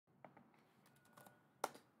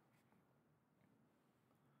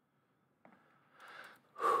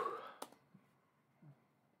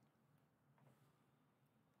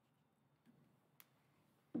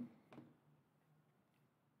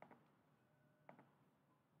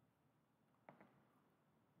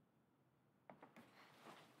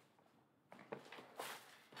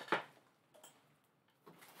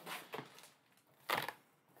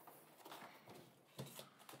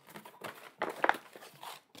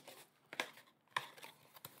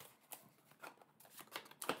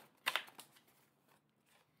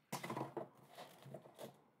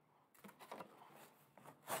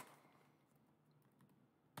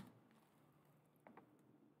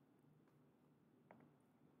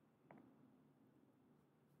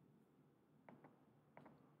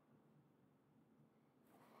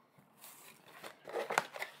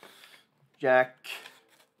Jack.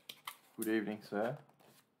 Good evening, sir.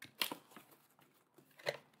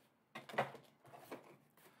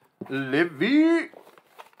 Livy.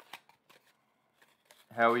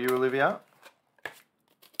 How are you, Olivia?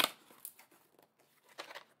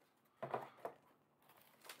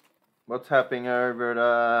 What's happening over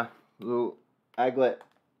at little Aglet?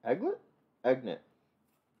 Aglet? Agnet.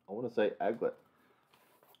 I want to say Aglet.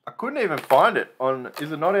 I couldn't even find it on.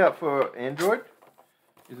 Is it not out for Android?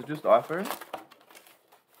 Is it just iPhone?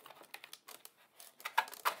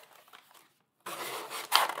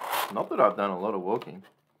 Not that I've done a lot of walking,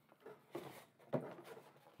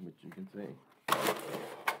 which you can see.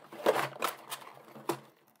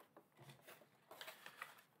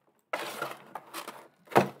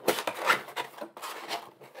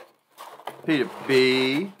 Peter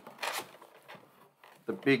B,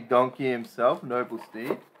 the big donkey himself, Noble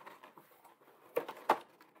Steed.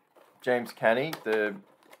 James Canny,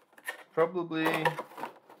 probably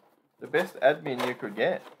the best admin you could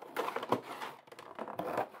get.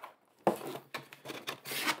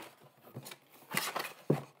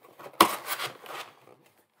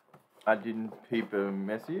 I didn't peep a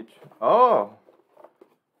message. Oh,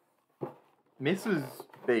 Mrs.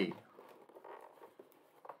 B.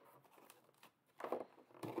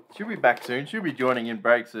 She'll be back soon. She'll be joining in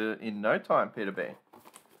breaks in no time, Peter B.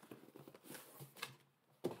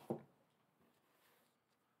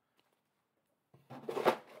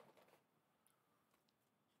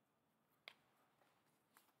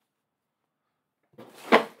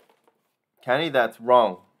 Canny, that's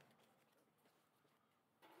wrong.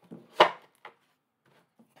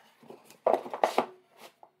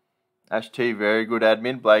 Ash T, very good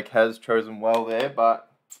admin. Blake has chosen well there,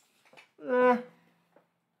 but I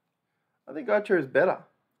think I chose better.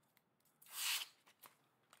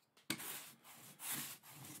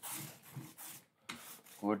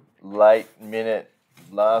 Good last minute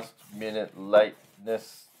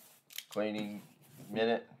lateness cleaning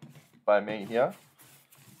minute by me here.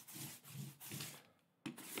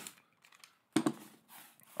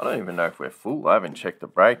 I don't even know if we're full. I haven't checked the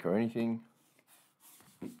break or anything.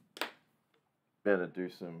 Better do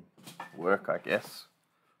some work, I guess.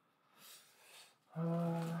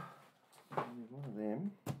 One of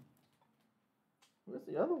them. Where's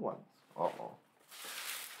the other ones? Uh-oh.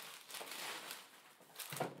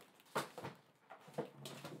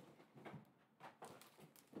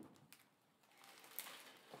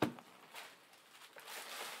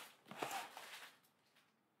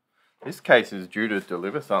 This case is due to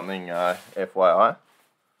deliver something, FYI.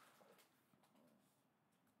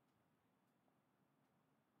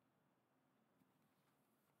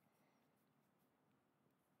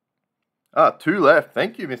 Two left.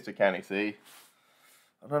 Thank you, Mr. Canny C.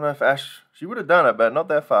 I don't know if Ash... She would have done it, but not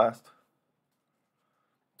that fast.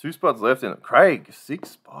 2 spots left in it. Craig, 6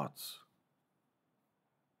 spots.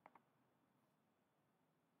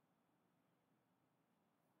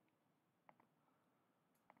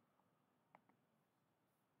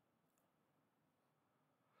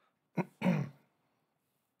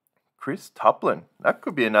 Chris Tuplin. That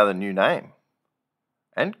could be another new name.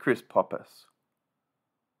 And Chris Poppas.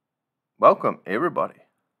 Welcome, everybody.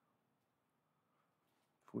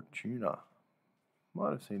 Fortuna.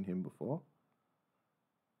 Might have seen him before.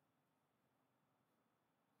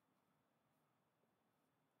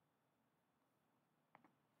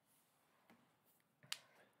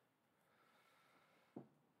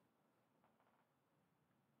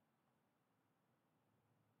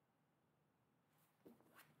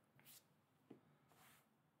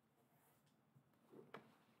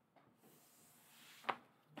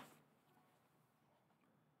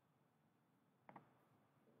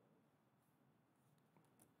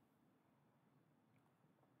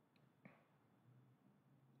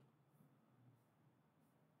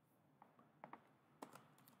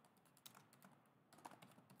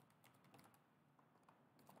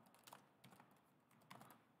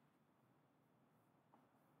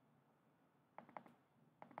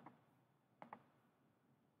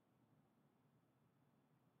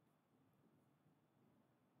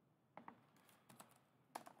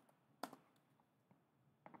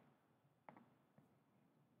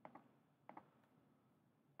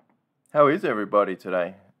 How is everybody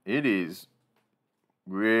today? It is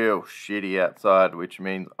real shitty outside, which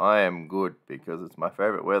means I am good because it's my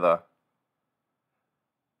favorite weather.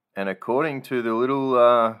 And according to the little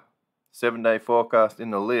 7-day forecast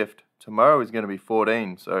in the lift, tomorrow is going to be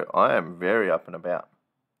 14, so I am very up and about.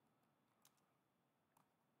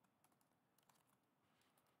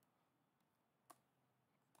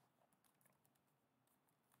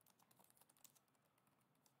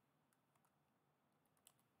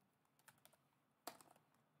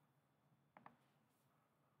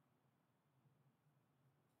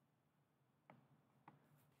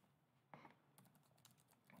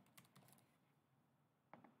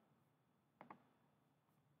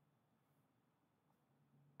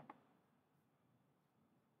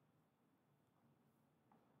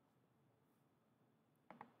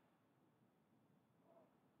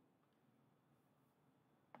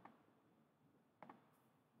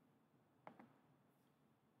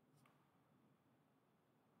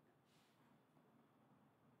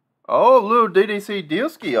 Oh, little DDC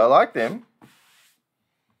Dealski. I like them.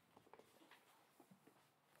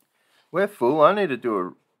 We're full. I need to do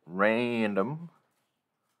a random.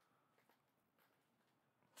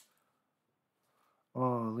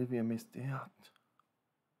 Oh, Olivia missed out.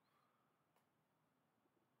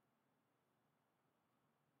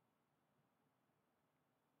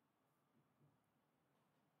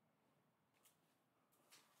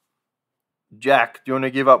 Jack, do you want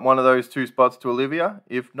to give up one of those 2 spots to Olivia?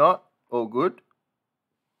 If not, all good.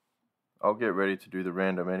 I'll get ready to do the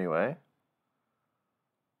random anyway.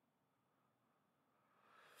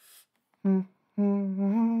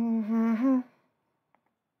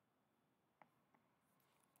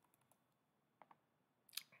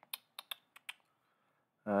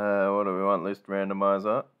 What do we want? List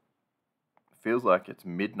randomizer. Feels like it's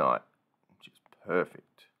midnight, which is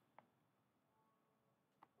perfect.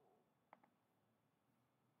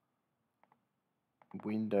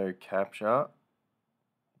 Window capture.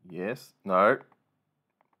 Yes. No.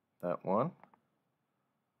 That one.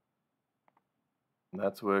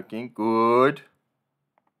 That's working. Good.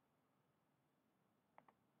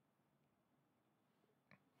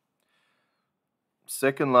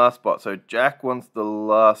 Second last spot. So Jack wants the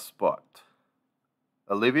last spot.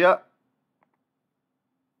 Olivia.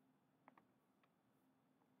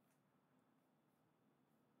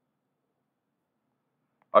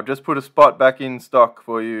 I've just put a spot back in stock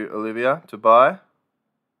for you, Olivia, to buy.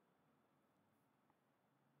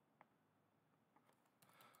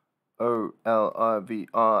 Olivia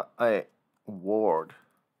Ward.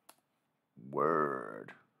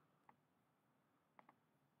 Word.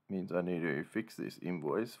 Means I need to fix this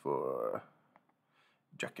invoice for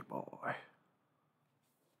Jackie Boy.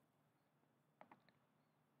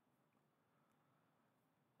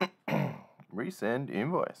 Resend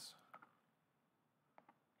invoice.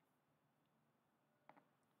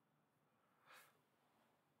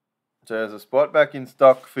 So there's a spot back in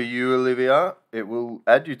stock for you, Olivia. It will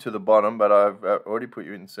add you to the bottom, but I've already put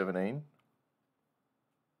you in 17.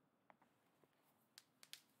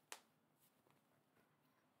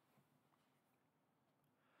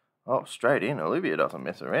 Oh, straight in. Olivia doesn't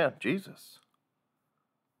mess around. Jesus.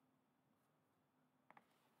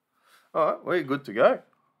 All right, we're good to go.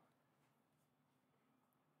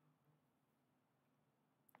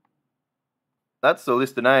 That's the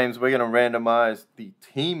list of names. We're going to randomize the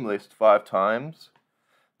team list 5 times.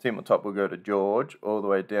 Team on top will go to George, all the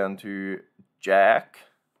way down to Jack,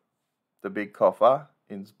 the big coffer,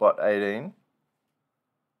 in spot 18.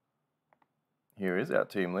 Here is our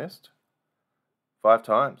team list. 5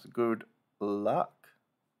 times. Good luck.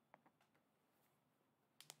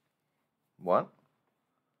 1,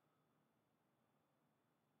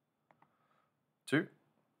 2,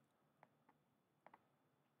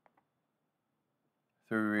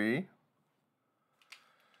 3,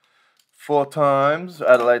 4 times.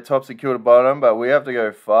 Adelaide top, secure to bottom, but we have to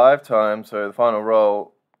go 5 times. So the final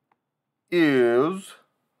roll is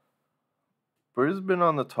Brisbane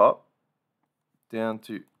on the top, down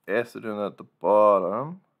to Essendon at the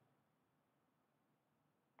bottom.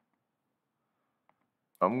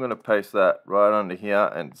 I'm going to paste that right under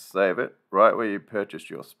here and save it right where you purchased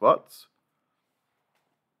your spots.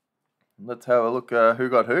 Let's have a look who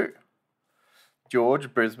got who.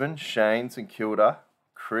 George, Brisbane, Shane, St Kilda,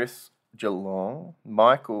 Chris, Geelong,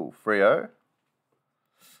 Michael, Freo,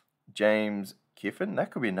 James, Kiffin.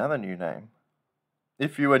 That could be another new name.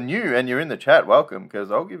 If you are new and you're in the chat, welcome,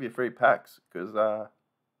 because I'll give you free packs, because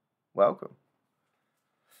welcome.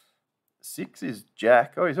 6 is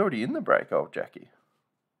Jack. Oh, he's already in the break, old Jackie.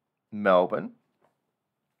 Melbourne.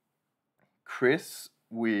 Chris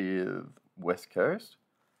with West Coast.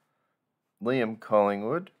 Liam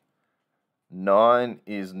Collingwood. 9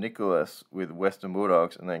 is Nicholas with Western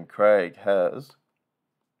Bulldogs. And then Craig has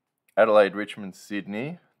Adelaide, Richmond,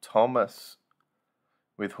 Sydney. Thomas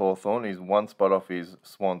with Hawthorn. He's 1 spot off his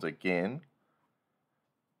Swans again.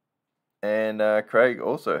 And Craig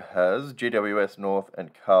also has GWS North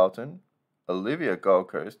and Carlton. Olivia Gold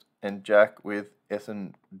Coast. And Jack with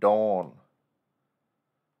Essendon.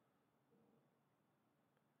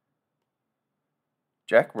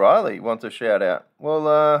 Jack Riley wants a shout out.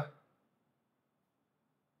 Well,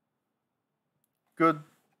 good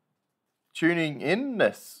tuning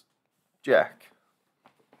in-ness, Jack.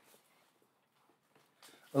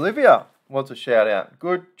 Olivia wants a shout out.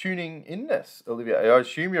 Good tuning in-ness, Olivia. I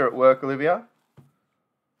assume you're at work, Olivia.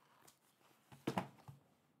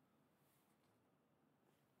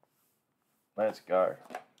 Let's go.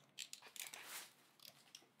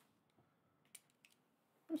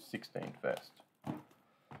 16 first.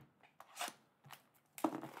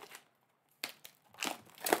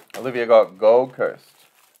 Olivia got Gold Coast.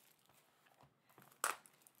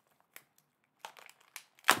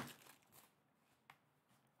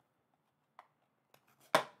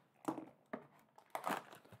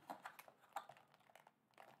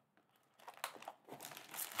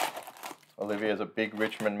 Olivia's a big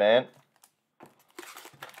Richmond man.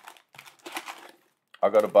 I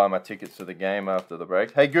got to buy my tickets to the game after the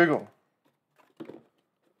break. Hey Google,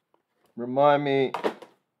 remind me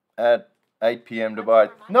at 8 p.m. to buy.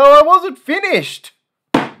 No, I wasn't finished.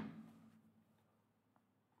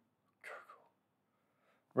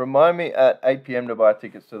 Remind me at 8 p.m. to buy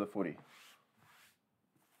tickets to the footy.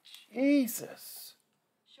 Jesus.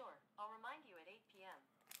 Sure, I'll remind you at 8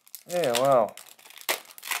 p.m. Yeah, wow.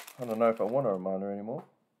 I don't know if I want a reminder anymore.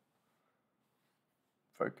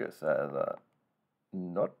 Focus has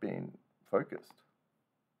not been focused.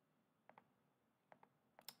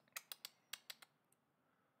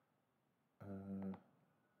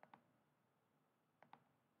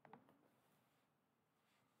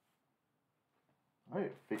 I need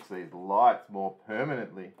to fix these lights more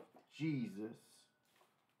permanently. Jesus.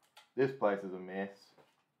 This place is a mess.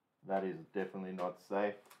 That is definitely not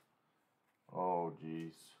safe. Oh,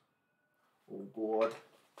 jeez. Oh, God.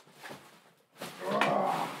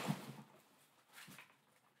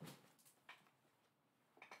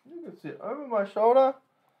 You can sit over my shoulder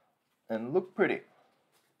and look pretty.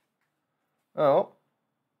 Oh,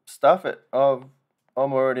 stuff it. I'm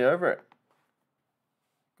already over it.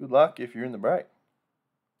 Good luck if you're in the break.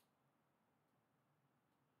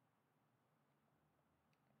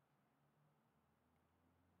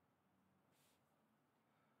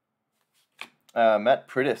 Matt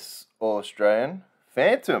Prittis, All Australian.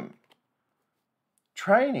 Phantom.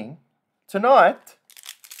 Training tonight.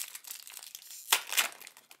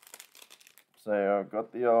 So I've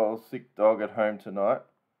got the old sick dog at home tonight.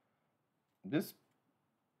 This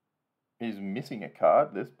is missing a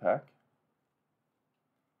card, this pack.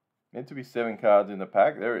 Meant to be 7 cards in the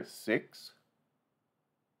pack. There is 6.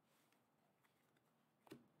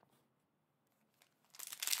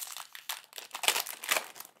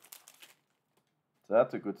 So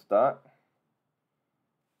that's a good start.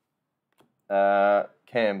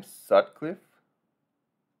 Cam Sutcliffe.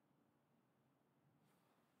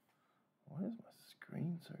 Why is my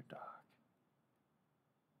screen so dark?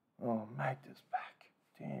 Oh, Magda's back.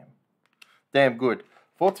 Damn. Damn good.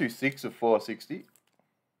 426 of 460.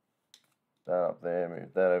 That up there,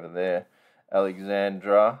 move that over there.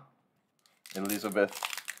 Alexandra Elizabeth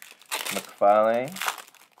McFarlane.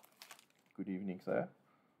 Good evening, sir.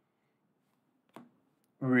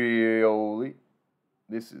 Rioli.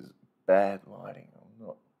 This is bad lighting.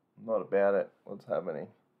 I'm not about it. What's happening?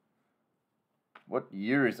 What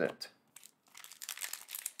year is it?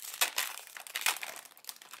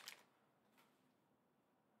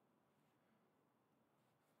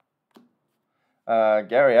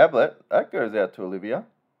 Gary Ablett, that goes out to Olivia.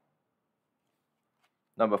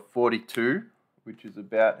 Number 42, which is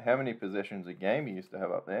about how many possessions a game he used to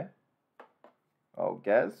have up there. Oh,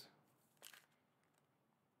 Gaz.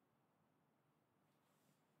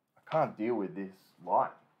 I can't deal with this light.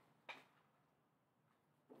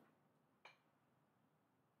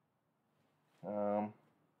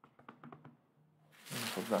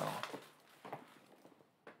 Put that on.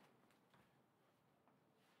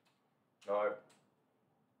 No.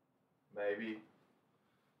 Maybe.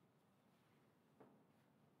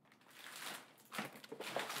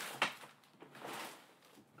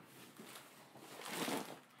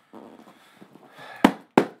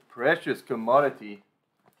 Precious commodity.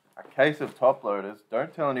 A case of top loaders.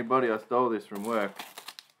 Don't tell anybody I stole this from work.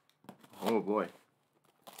 Oh boy.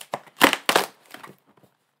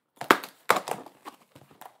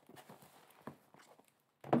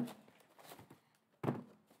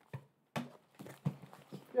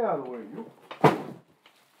 Get out of the way, you.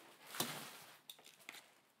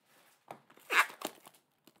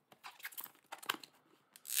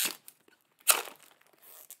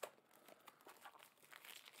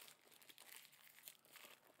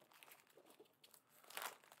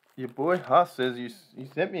 Your boy Huss says you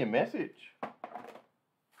sent me a message.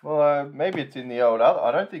 Well, maybe it's in the old other.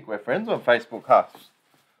 I don't think we're friends on Facebook, Huss,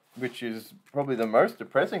 which is probably the most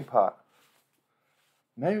depressing part.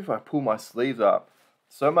 Maybe if I pull my sleeves up,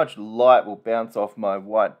 so much light will bounce off my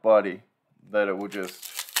white body that it will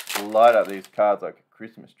just light up these cards like a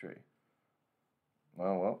Christmas tree.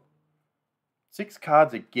 Oh well. 6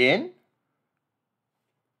 cards again?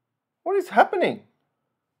 What is happening?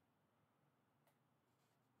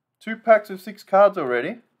 2 packs of 6 cards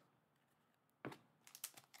already.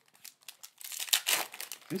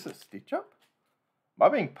 Is this a stitch up? Am I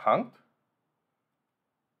being punked?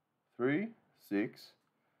 3, 6.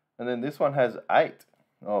 And then this one has 8.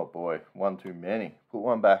 Oh boy, one too many. Put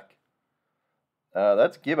one back.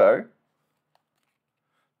 That's Gibbo.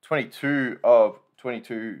 22 of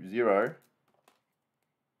 22-0.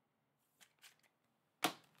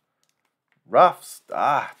 Rough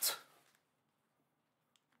start.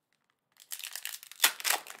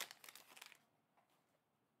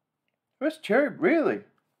 First cherry, really?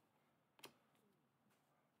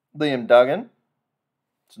 Liam Duggan.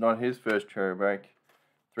 It's not his first cherry break.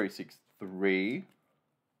 363.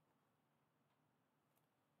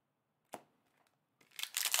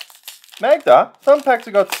 Magda, some packs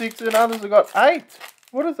have got 6 and others have got 8.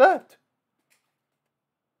 What is that?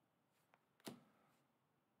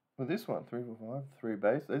 Well, this one, 3, 4, 5, 3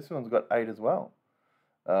 base. This one's got 8 as well.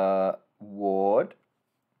 Ward,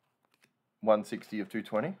 160 of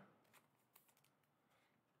 220.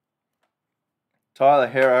 Tyler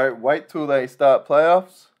Hero, wait till they start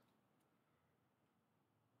playoffs.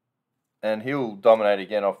 And he'll dominate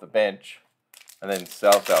again off the bench. And then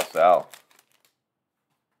sell.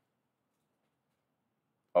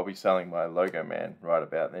 I'll be selling my logo man right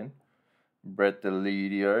about then. Brett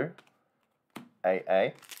Delidio, AA.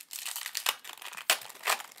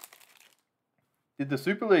 Did the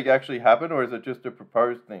Super League actually happen, or is it just a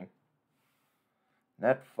proposed thing?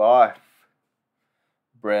 Nat Fife.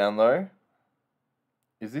 Brownlow.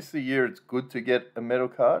 Is this the year it's good to get a medal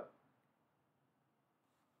card?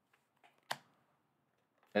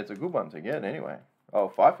 It's a good one to get anyway.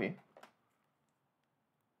 Oh, Fifey.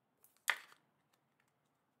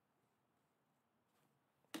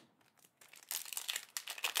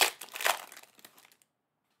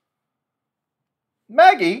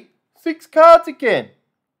 Maggie, 6 cards again.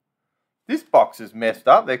 This box is messed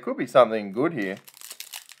up. There could be something good here.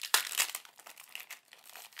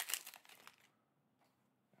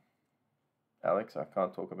 Alex, I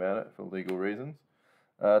can't talk about it for legal reasons.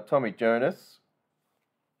 Tommy Jonas,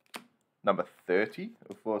 number 30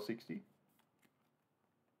 of 460.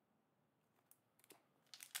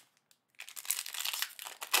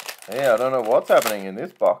 Yeah, I don't know what's happening in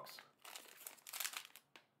this box.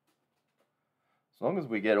 As long as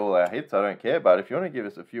we get all our hits, I don't care. But if you want to give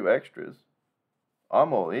us a few extras,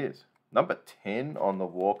 I'm all ears. Number 10 on the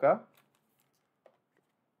Walker.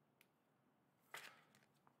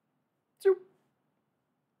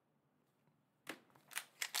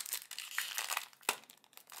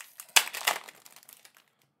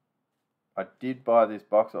 I did buy this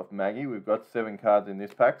box off Maggie. We've got 7 cards in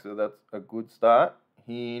this pack, so that's a good start.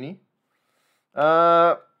 Heaney.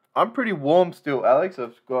 I'm pretty warm still, Alex. I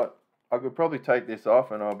could probably take this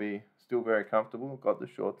off and I'll be still very comfortable. Got the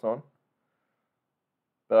shorts on.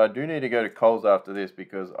 But I do need to go to Coles after this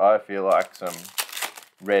because I feel like some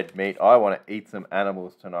red meat. I want to eat some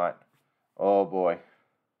animals tonight. Oh boy.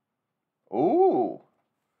 Ooh.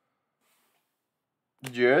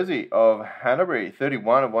 Jersey of Hanbury,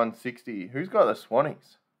 31 of 160. Who's got the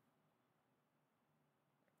Swannies?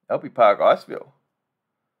 LP Park, Iceville.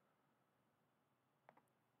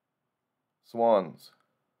 Swans.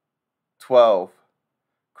 12.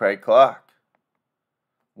 Craig Clark.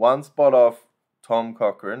 1 spot off Tom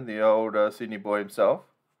Cochrane, the old Sydney boy himself.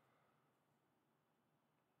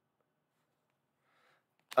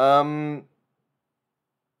 Magda,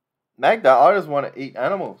 I just want to eat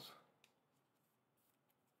animals.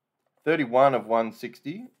 31 of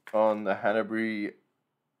 160 on the Hanbury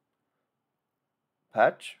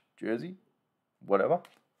patch, jersey, whatever.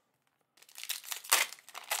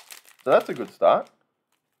 So that's a good start.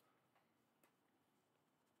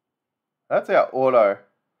 That's our auto.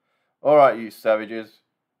 Alright, you savages.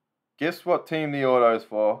 Guess what team the auto is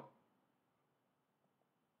for?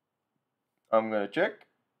 I'm going to check.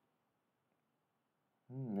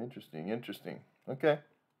 Interesting. Okay.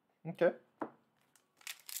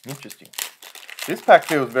 Interesting. This pack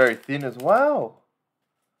feels very thin as well.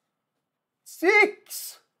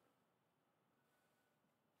 6!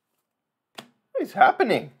 What is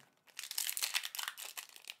happening?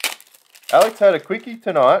 Alex had a quickie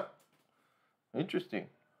tonight. Interesting.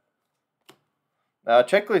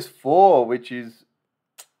 Checklist 4, which is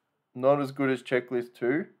not as good as checklist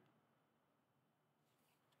 2.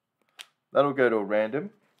 That'll go to a random.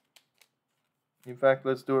 In fact,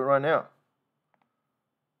 let's do it right now.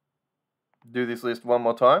 Do this list one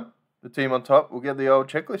more time. The team on top will get the old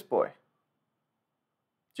checklist boy.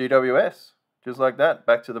 GWS. Just like that.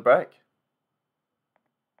 Back to the break.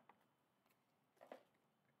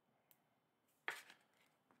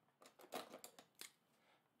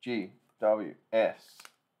 GWS.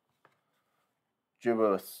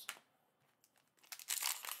 Gibbous.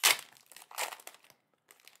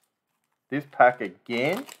 This pack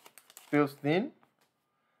again. feels thin.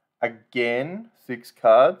 Again, 6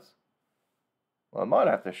 cards. Well, I might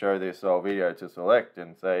have to show this whole video to select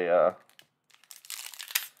and say,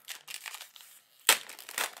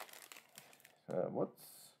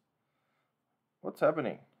 what's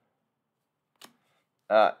happening?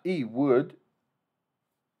 E Wood.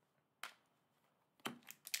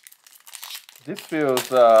 This feels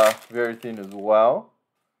very thin as well.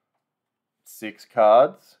 6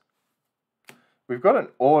 cards. We've got an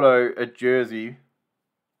auto, a jersey.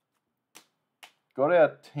 Got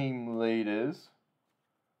our team leaders.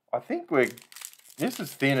 I think this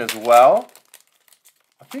is thin as well.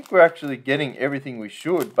 I think we're actually getting everything we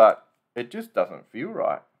should, but it just doesn't feel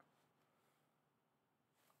right.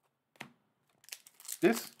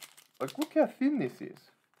 This, like, look how thin this is.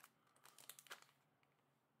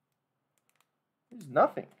 There's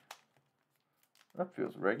nothing. That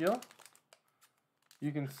feels regular.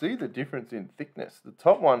 You can see the difference in thickness. The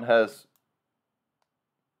top one has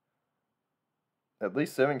at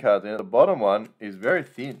least 7 cards in it. The bottom one is very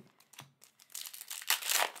thin.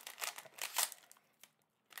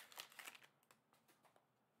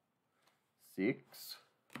 Six.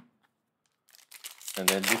 And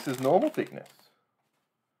then this is normal thickness.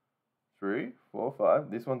 3, 4,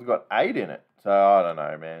 5. This one's got 8 in it. So I don't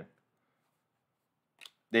know, man.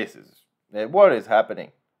 This is, what is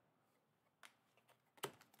happening?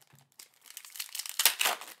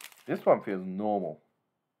 This one feels normal.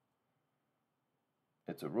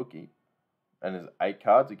 It's a rookie. And there's 8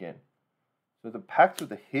 cards again. So the packs with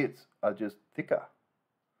the hits are just thicker.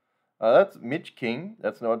 That's Mitch King.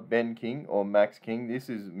 That's not Ben King or Max King. This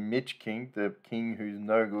is Mitch King, the King who's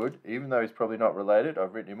no good. Even though he's probably not related,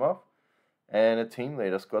 I've written him off. And a team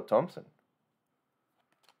leader, Scott Thompson.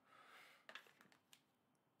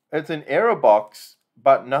 It's an error box,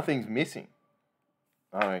 but nothing's missing.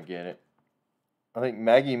 I don't get it. I think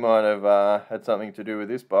Maggie might have had something to do with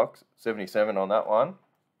this box. 77 on that one.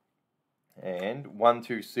 And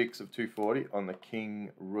 126 of 240 on the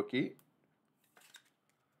King rookie.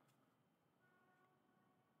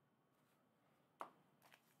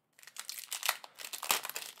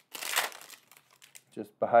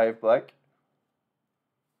 Just behave, Blake.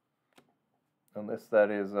 Unless that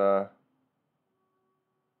is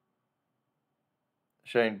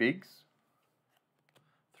Shane Biggs.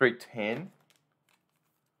 310.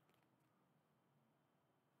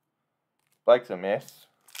 Blake's a mess.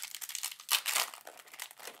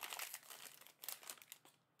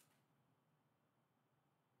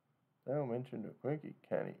 Dale mentioned a quirky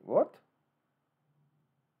canny. What?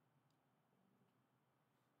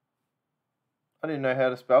 I didn't know how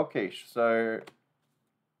to spell quiche, so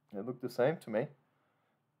it looked the same to me.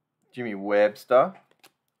 Jimmy Webster,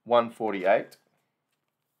 148.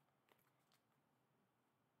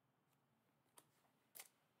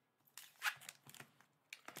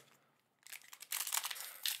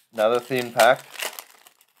 Another thin pack.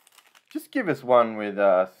 Just give us one with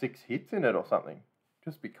 6 hits in it or something.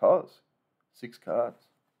 Just because. 6 cards.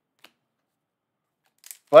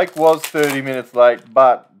 Blake was 30 minutes late,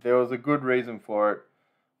 but there was a good reason for it.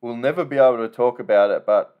 We'll never be able to talk about it,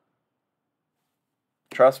 but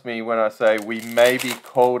trust me when I say we may be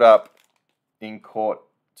called up in court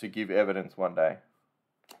to give evidence one day.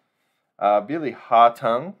 Billy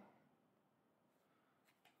Hartung,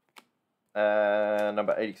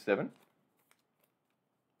 number 87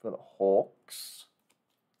 for the Hawks.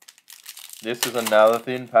 This is another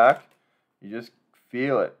thin pack. You just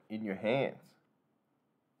feel it in your hands.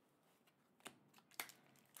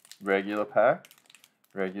 Regular pack,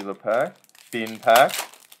 thin pack.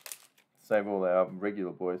 Save all our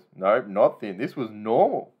regular boys. Nope, not thin. This was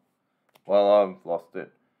normal. Well, I've lost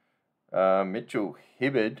it. Mitchell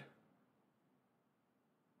Hibbard.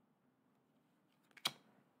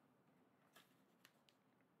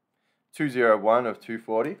 .201 of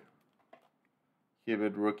 240.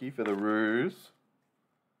 Hibbard rookie for the Roos.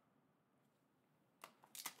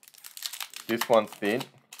 This one's thin.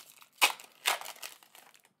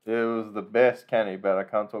 It was the best canny, but I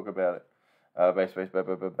can't talk about it.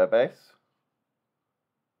 Base.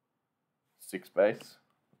 6 base.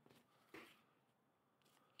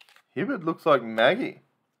 Hibbard looks like Maggie.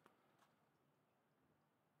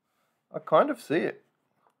 I kind of see it.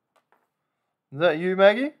 Is that you,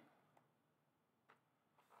 Maggie?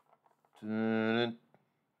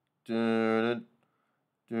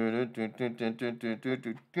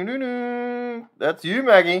 That's you,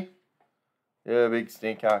 Maggie. You're a big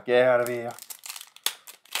stinker. Get out of here.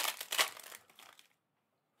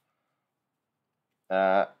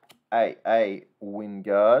 A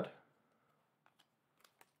Wingard.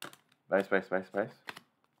 Base.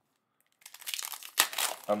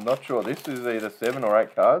 I'm not sure. This is either 7 or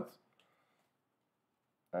 8 cards.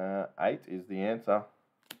 8 is the answer.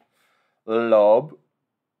 Lob.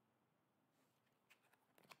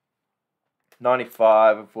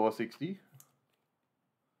 95 of 460.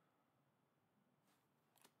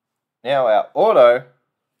 Now our auto.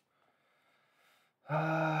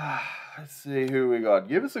 Let's see who we got.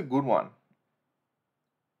 Give us a good one.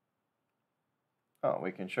 Oh,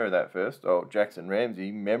 we can show that first. Oh, Jackson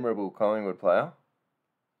Ramsey, memorable Collingwood player.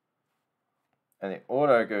 And the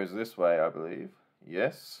auto goes this way, I believe.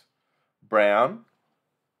 Yes. Brown.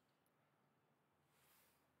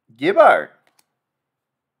 Gibbo.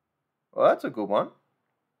 Well, that's a good one.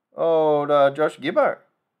 Oh, Josh Gibbo.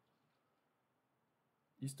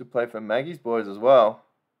 Used to play for Maggie's boys as well.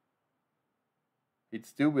 He'd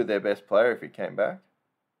still be their best player if he came back.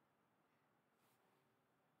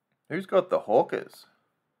 Who's got the Hawkers?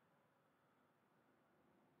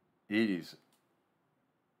 It is.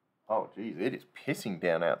 Oh, geez, it is pissing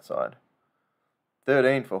down outside.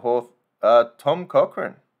 13 for Hawth. Tom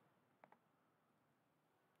Cochrane.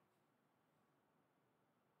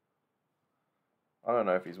 I don't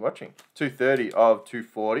know if he's watching. 230 of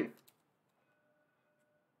 240.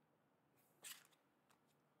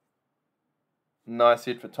 Nice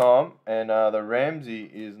hit for Tom. And the Ramsey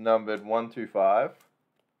is numbered 125.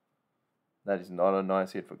 That is not a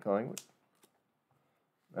nice hit for Collingwood.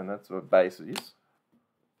 And that's what base is.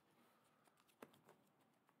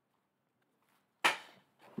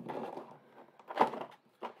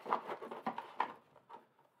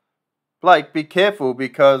 Blake, be careful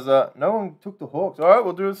because no one took the Hawks. All right,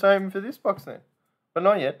 we'll do the same for this box then. But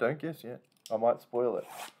not yet. Don't guess yet. I might spoil it.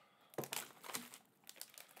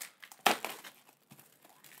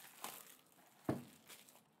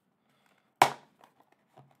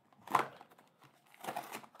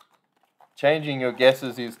 Changing your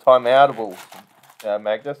guesses is time-outable,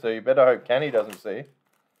 Magda, so you better hope Kenny doesn't see.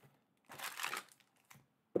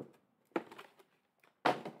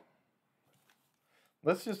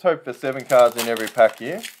 Let's just hope for 7 cards in every pack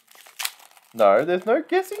here. No, there's no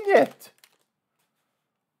guessing yet.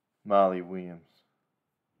 Marley Williams.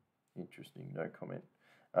 Interesting, no comment.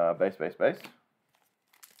 Base.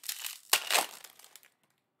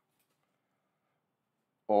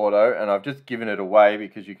 Auto, and I've just given it away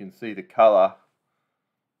because you can see the colour.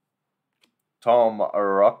 Tom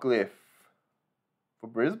Rockcliffe for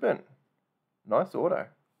Brisbane. Nice auto.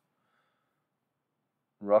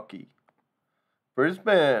 Rocky.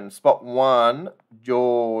 Brisbane, spot 1,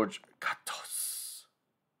 George Katos.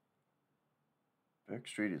 Burke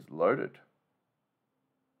Street is loaded.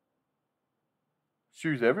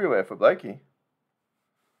 Shoes everywhere for Blakey.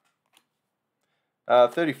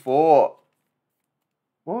 34.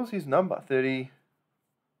 What was his number? 30.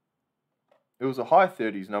 It was a high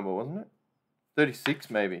 30s number, wasn't it?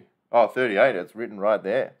 36 maybe. Oh, 38. It's written right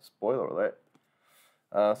there. Spoiler alert.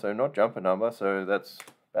 So not jumper number, so that's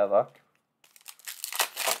bad luck.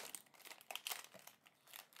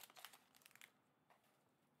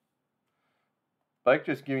 Blake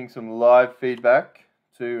just giving some live feedback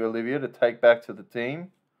to Olivia to take back to the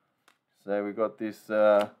team. So we've got this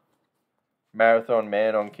marathon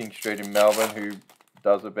man on King Street in Melbourne who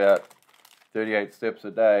does about 38 steps a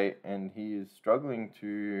day, and he is struggling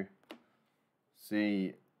to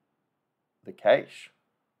see the cache.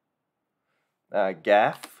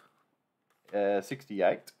 Gaff,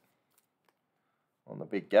 68 on the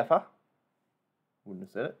big gaffer. Wouldn't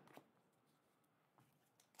have said it.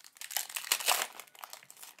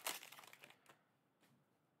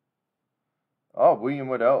 Oh, William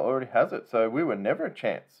Waddell already has it, so we were never a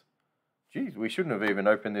chance. Geez, we shouldn't have even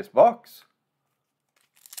opened this box.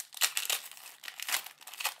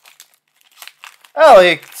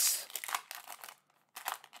 Alex!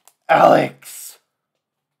 Alex!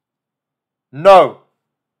 No!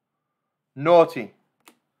 Naughty.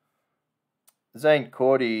 Zane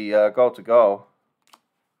Cordy, goal to goal.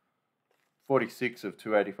 46 of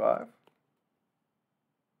 285.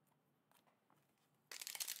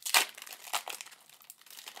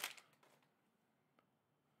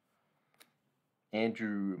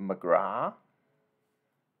 Andrew McGrath,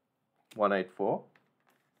 184.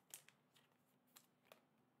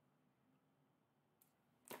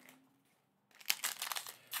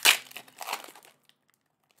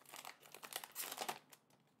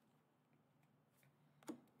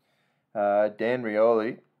 Dan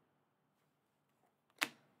Rioli,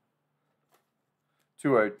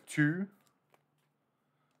 202.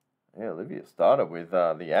 Yeah, Olivia started with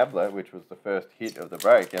the Abler, which was the first hit of the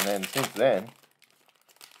break, and then since then,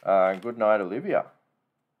 good night, Olivia.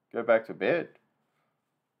 Go back to bed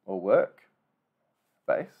or work.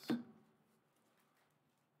 Base.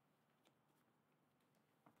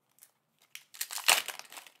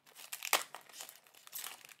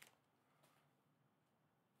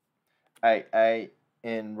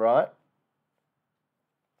 A-A-N right.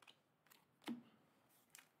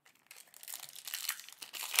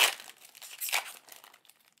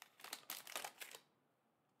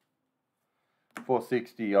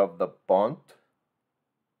 $4.60 of the Bont.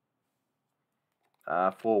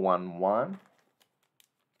 411.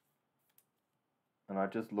 And I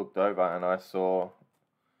just looked over and I saw...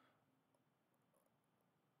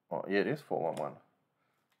 Oh, yeah, it is 411.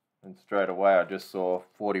 And straight away I just saw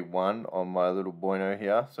 41 on my little Bueno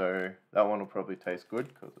here. So that one will probably taste good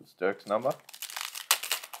because it's Dirk's number.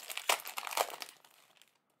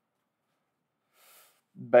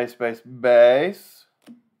 Base, base, base.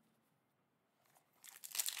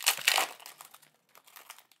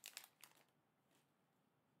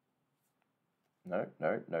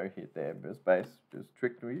 No hit there. Just base. Just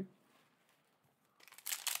tricked you.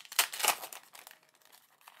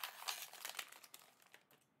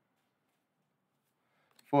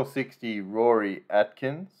 $4.60 Rory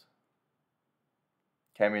Atkins.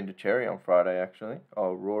 Came into Cherry on Friday actually.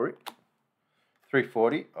 Oh, Rory.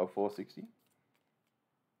 $3.40 of $4.60.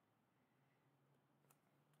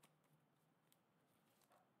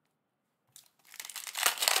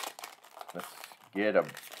 Let's get them.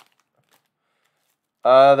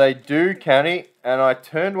 They do, Canny, and I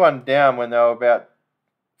turned one down when they were about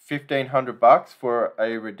 $1,500 for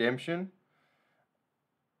a redemption,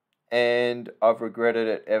 and I've regretted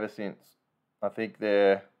it ever since. I think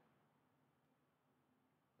they're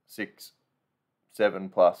 6, 7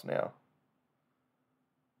 plus now.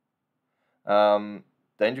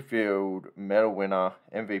 Dangerfield medal winner,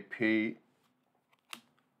 MVP.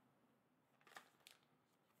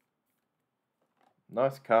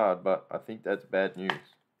 Nice card, but I think that's bad news.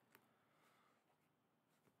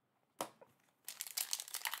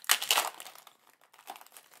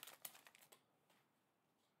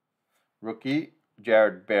 Rookie,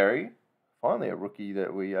 Jared Berry. Finally a rookie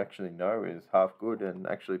that we actually know is half good and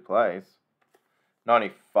actually plays.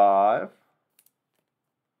 95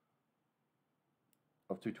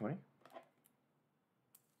 of 220.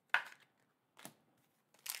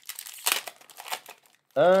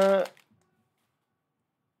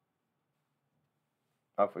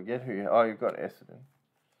 I forget who you... Oh, you've got Essendon.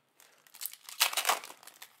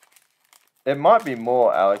 It might be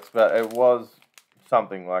more, Alex, but it was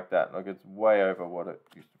something like that. Like, it's way over what it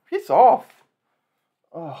used to... Piss off!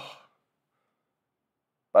 Oh.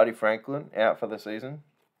 Buddy Franklin, out for the season.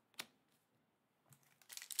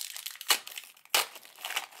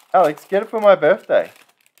 Alex, get it for my birthday.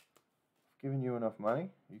 Giving you enough money,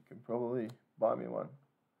 you can probably buy me one.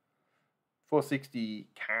 $4.60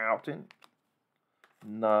 Carlton.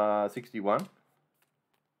 Nah, 61.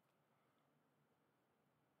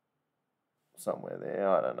 Somewhere there,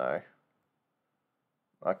 I don't know.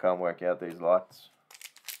 I can't work out these lights.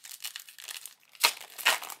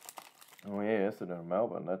 Oh yeah, Essendon and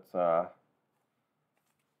Melbourne. Let's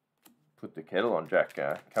put the kettle on, Jack.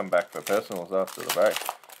 Come back for personals after the break.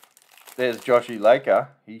 There's Joshy Laker.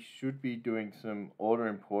 He should be doing some order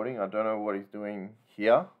importing. I don't know what he's doing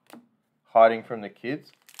here. Hiding from the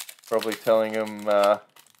kids. Probably telling him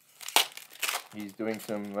he's doing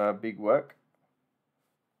some big work.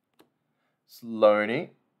 Sloaney.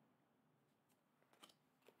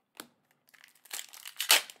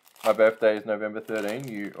 My birthday is November 13.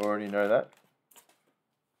 You already know that.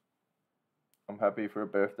 I'm happy for a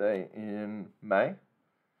birthday in May.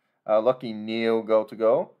 Lucky Neil goal to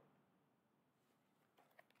goal.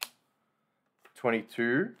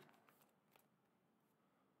 22.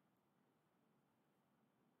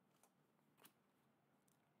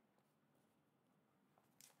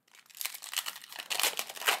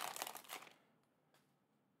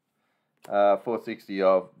 $4.60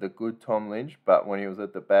 of the good Tom Lynch, but when he was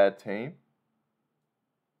at the bad team.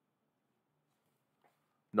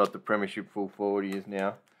 Not the premiership full forward he is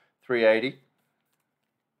now. $3.80.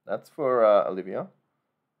 That's for Olivia.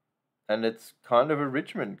 And it's kind of a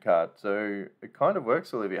Richmond card, so it kind of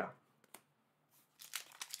works, Olivia.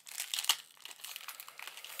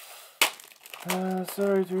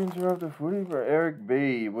 Sorry to interrupt the footy, but Eric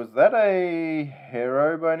B. Was that a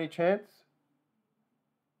hero by any chance?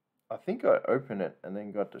 I think I opened it and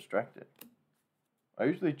then got distracted. I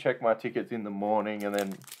usually check my tickets in the morning and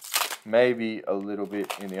then maybe a little bit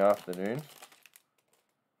in the afternoon.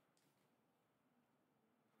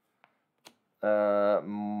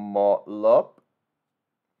 Motlop.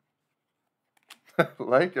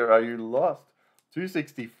 Laker, are you lost?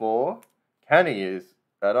 264. Canny is,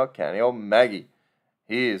 not Canny, oh Maggie.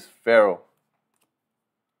 He is feral.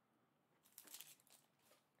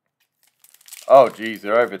 Oh geez,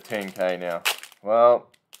 they're over 10k now. Well,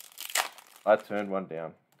 I turned one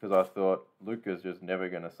down because I thought Luca's just never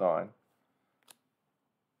going to sign.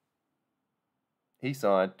 He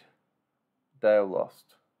signed. Dale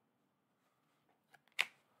lost.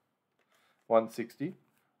 160.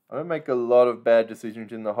 I don't make a lot of bad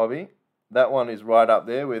decisions in the hobby. That one is right up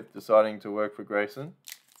there with deciding to work for Grayson.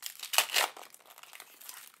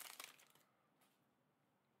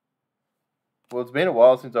 Well, it's been a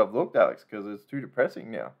while since I've looked, Alex, because it's too depressing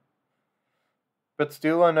now. But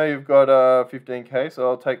still, I know you've got 15k, so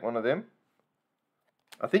I'll take one of them.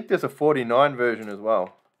 I think there's a 49 version as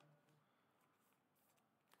well.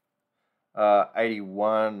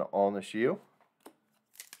 81 on the shield.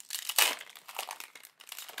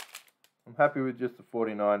 I'm happy with just the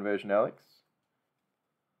 49 version, Alex.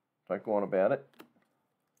 Don't go on about it.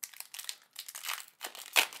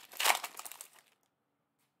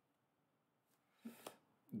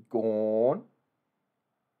 Gone.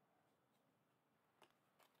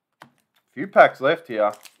 Few packs left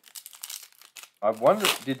here. I wonder,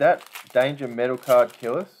 did that Danger Metal card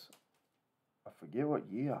kill us? I forget what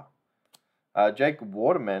year. Jacob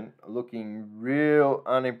Waterman looking real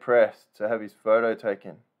unimpressed to have his photo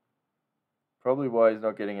taken. Probably why he's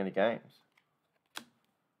not getting any games.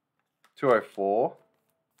 204.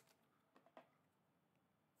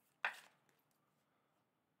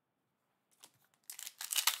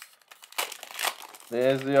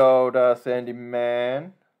 There's the old Sandy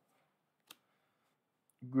Man.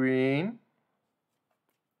 Green.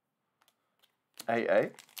 AA.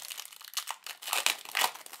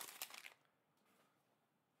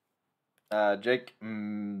 Jake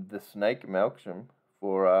the Snake Malcolm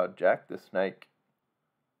for Jack the Snake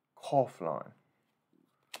Coughlin.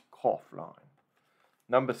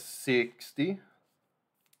 Number 60.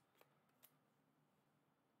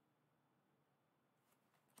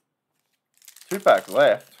 Two packs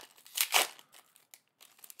left.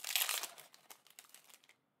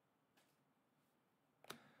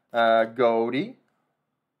 Goldie.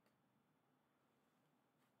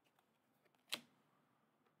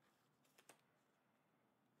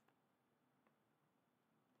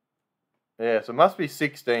 Yeah, so it must be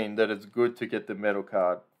 16 that it's good to get the metal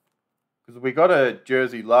card. Because we got a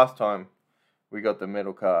jersey last time we got the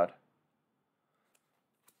metal card.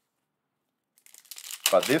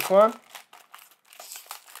 But this one,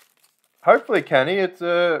 hopefully canny. It's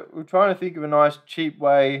we're trying to think of a nice cheap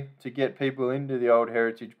way to get people into the old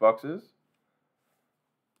heritage boxes.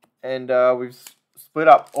 And we've split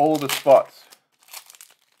up all the spots.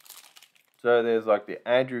 So there's like the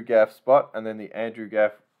Andrew Gaff spot and then the Andrew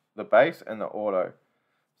Gaff, the base and the auto.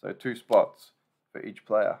 So 2 spots for each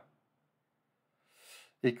player.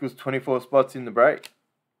 Equals 24 spots in the break.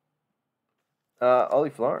 Ollie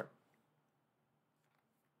Florent.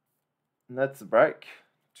 And that's the break.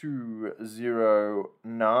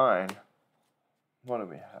 209. What do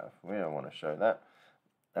we have? We don't want to show that.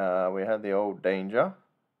 We had the old Danger.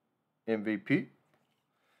 MVP.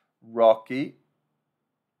 Rocky.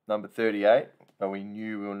 Number 38. But we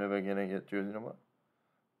knew we were never going to get jersey number.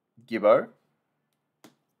 Gibbo.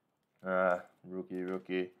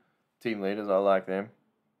 Rookie. Team leaders, I like them.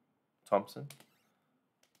 Thompson.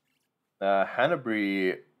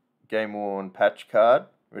 Hanbury game worn patch card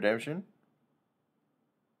redemption.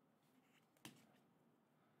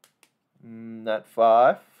 That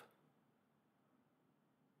 5.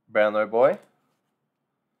 Brownlow boy.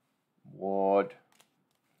 Ward.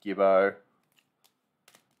 Gibbo.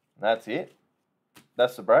 That's it.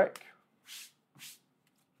 That's the break.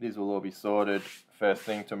 These will all be sorted first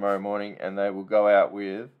thing tomorrow morning and they will go out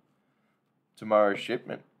with tomorrow's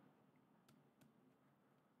shipment.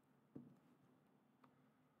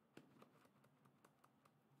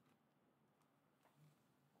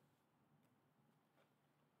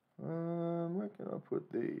 Where can I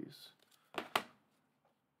put these? The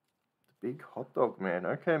big hot dog man.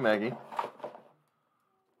 Okay, Maggie.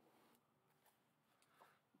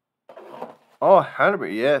 Oh,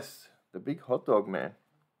 Hanbury, yes. The big hot dog man.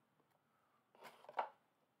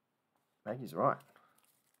 Maggie's right.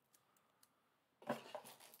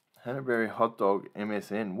 Hanbury hot dog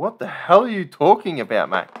MSN. What the hell are you talking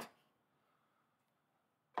about, mate?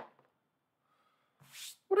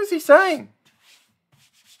 What is he saying?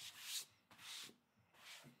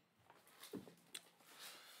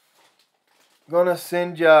 Gonna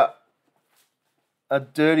send you a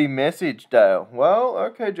dirty message, Dale. Well,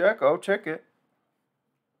 okay, Jack, I'll check it.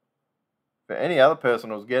 For any other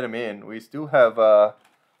personals, get them in. We still have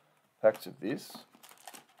packs of this.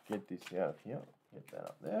 Get this out of here. Get that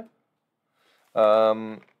up there.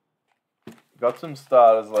 Got some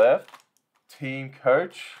starters left. Team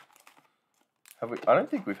coach. Have we? I don't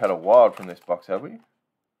think we've had a wild from this box, have we?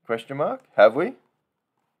 Question mark. Have we?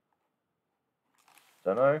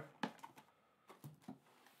 Don't know.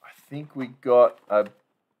 I think we got a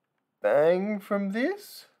bang from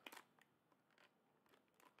this.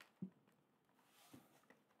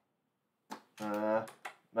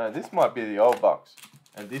 No, this might be the old box,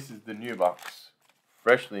 and this is the new box.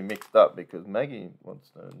 Freshly mixed up because Maggie wants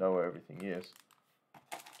to know where everything is.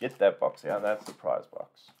 Get that box out, that's the prize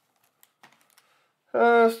box.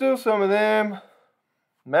 Still some of them.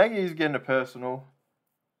 Maggie's getting a personal.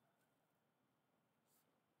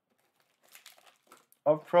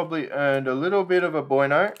 I've probably earned a little bit of a boy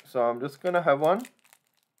note, so I'm just going to have one.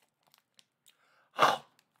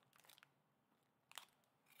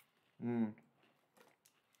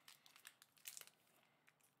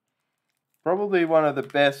 Probably one of the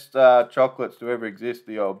best chocolates to ever exist,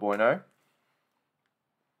 the old Bueno.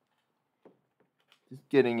 Just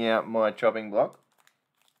getting out my chopping block.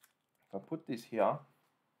 I'll put this here.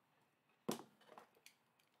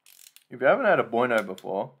 If you haven't had a Bueno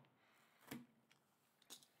before,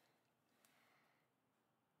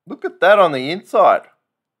 look at that on the inside.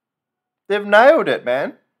 They've nailed it,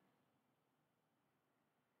 man.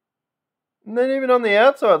 And then even on the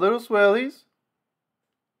outside, little swirlies.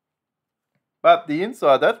 But the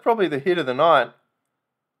inside, that's probably the hit of the night.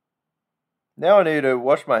 Now I need to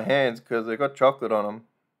wash my hands because they've got chocolate on them.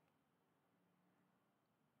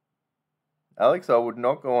 Alex, I would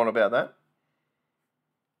not go on about that.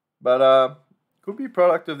 But could be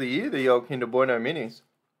product of the year, the old Kinder Bueno minis.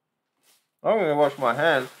 I'm going to wash my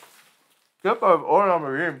hands. Get those all on my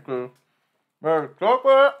room because there's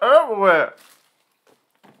chocolate everywhere.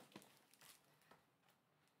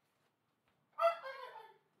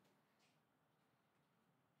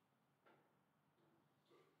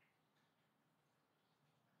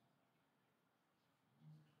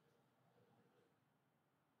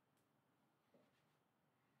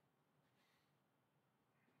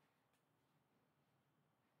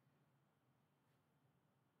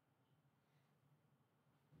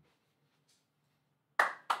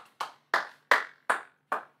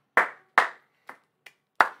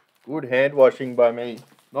 Good hand washing by me.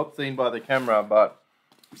 Not seen by the camera, but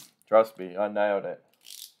trust me, I nailed it.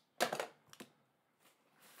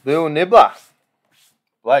 Little nibbler.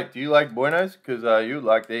 Blake, do you like Buenos? Because you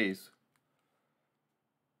like these.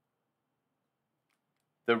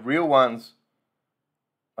 The real ones,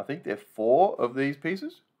 I think there are 4 of these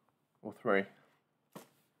pieces. Or 3.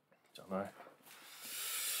 Don't know.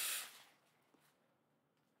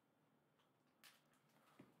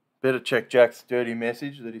 Better check Jack's dirty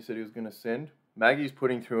message that he said he was going to send. Maggie's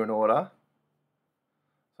putting through an order.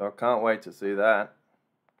 So I can't wait to see that.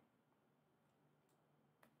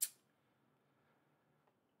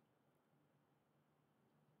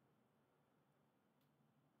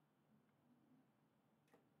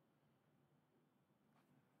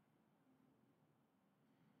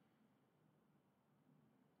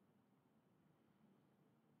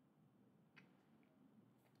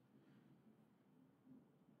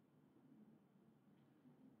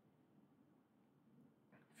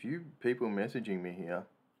 Few people messaging me here.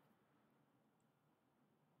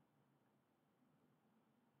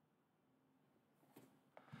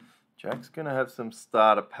 Jack's going to have some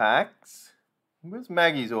starter packs. Where's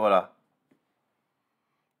Maggie's order?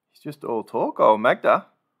 He's just all talk. Oh, Magda.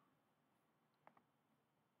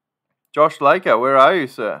 Josh Laker, where are you,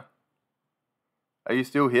 sir? Are you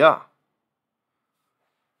still here?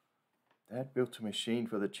 Dad built a machine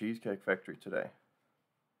for the Cheesecake Factory today.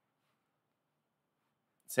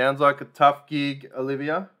 Sounds like a tough gig,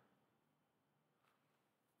 Olivia.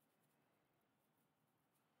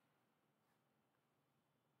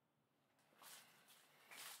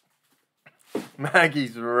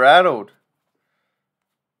 Maggie's rattled.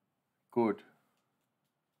 Good.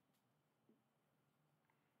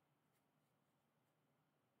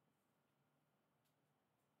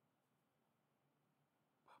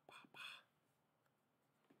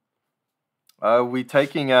 We're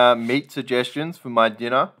taking meat suggestions for my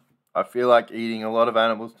dinner. I feel like eating a lot of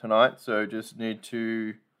animals tonight, so just need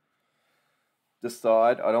to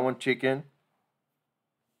decide. I don't want chicken.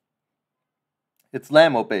 It's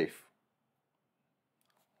lamb or beef?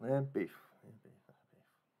 Lamb, beef.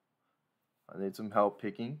 I need some help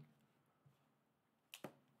picking.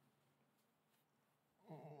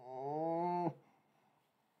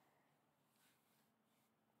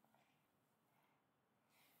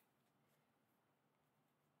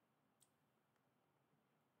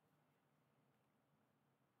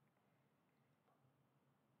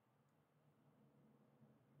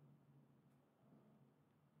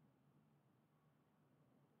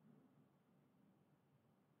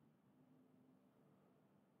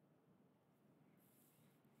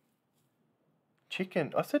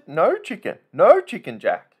 Chicken. I said no chicken. No chicken,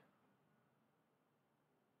 Jack.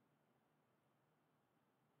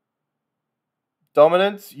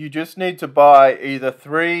 Dominance, you just need to buy either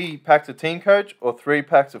 3 packs of Team Coach or 3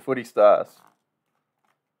 packs of Footy Stars.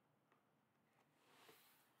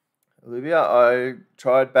 Olivia, I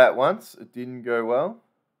tried bat once. It didn't go well.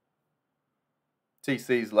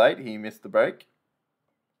 TC's late. He missed the break.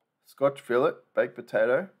 Scotch fillet, baked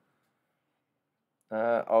potato.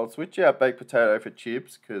 I'll switch out baked potato for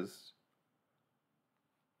chips because...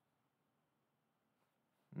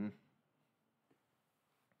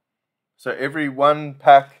 So every 1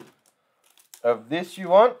 pack of this you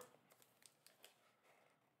want,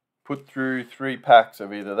 put through 3 packs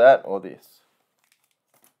of either that or this.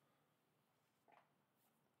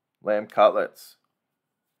 Lamb cutlets.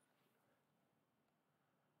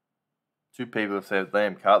 2 people have said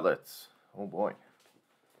lamb cutlets. Oh boy.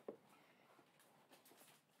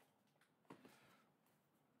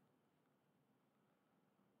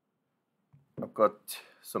 I've got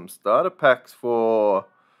some starter packs for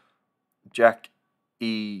Jack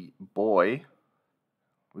E. Boy,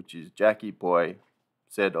 which is Jackie Boy,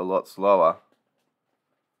 said a lot slower.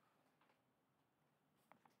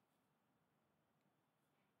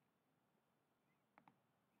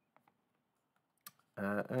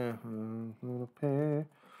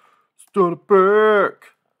 Starter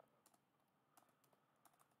pack.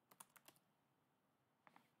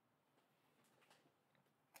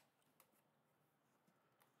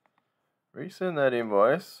 Resend that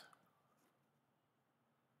invoice.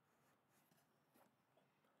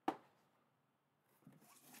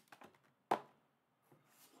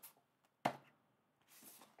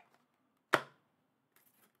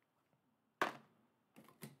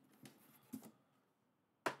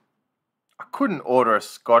 I couldn't order a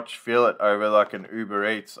Scotch fillet over like an Uber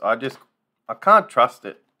Eats. I can't trust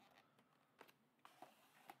it.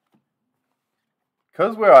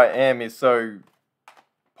 Because where I am is so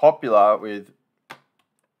popular with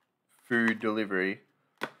food delivery,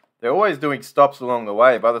 they're always doing stops along the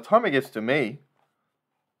way. By the time it gets to me,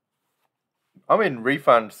 I'm in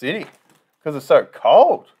Refund City because it's so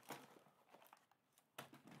cold.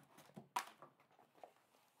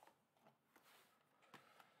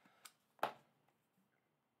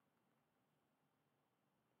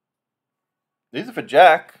 These are for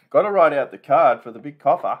Jack. Got to write out the card for the big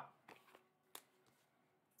coffer.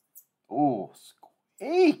 Ooh,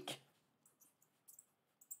 squeak.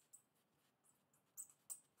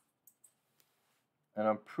 And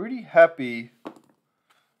I'm pretty happy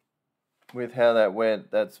with how that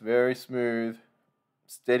went. That's very smooth,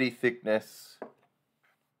 steady thickness.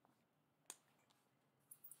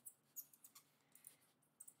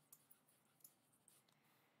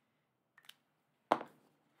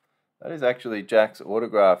 That is actually Jack's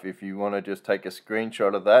autograph if you want to just take a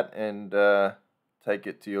screenshot of that and take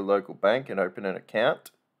it to your local bank and open an account.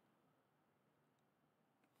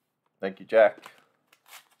 Thank you, Jack.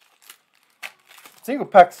 Single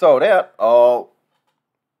pack sold out. Oh.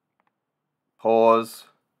 Pause.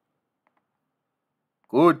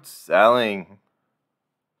 Good selling.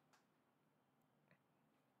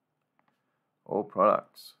 All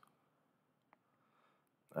products.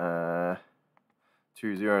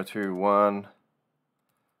 2021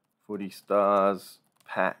 Footy Stars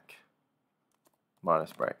pack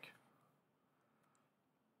minus break.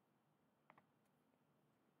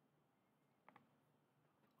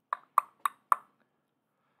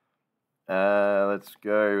 Let's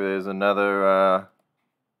go. There's another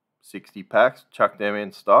 60 packs. Chuck them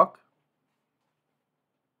in stock.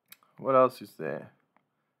 What else is there?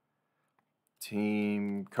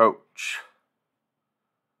 Team Coach.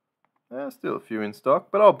 Still a few in stock,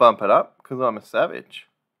 but I'll bump it up because I'm a savage.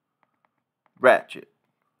 Ratchet.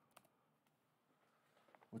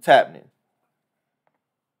 What's happening?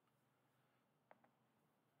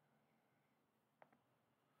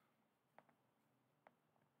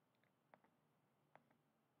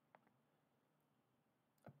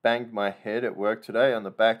 I banged my head at work today on the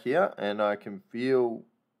back here, and I can feel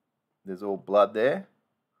there's all blood there.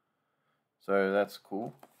 So that's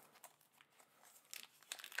cool.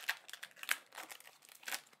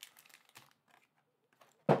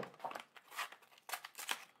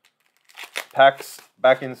 Packs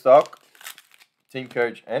back in stock. Team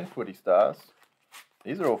Coach and Footy Stars.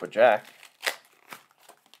 These are all for Jack.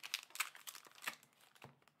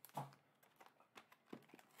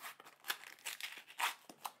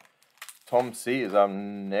 Tom C is up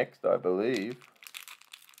next, I believe.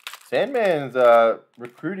 Sandman's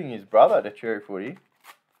recruiting his brother to Cherry Footy.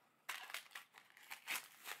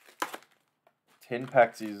 10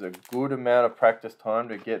 packs is a good amount of practice time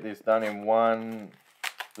to get this done in one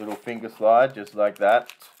little finger slide, just like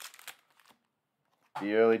that.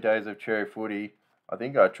 The early days of Cherry Footy, I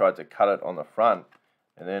think I tried to cut it on the front,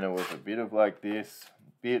 and then it was a bit of like this,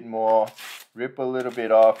 bit more, rip a little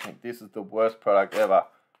bit off. This is the worst product ever.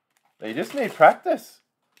 You just need practice.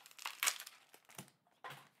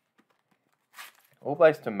 All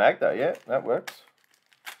base to Magda, yeah, that works.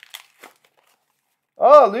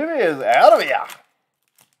 Oh, Olivia's out of here.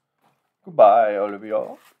 Goodbye, Olivia.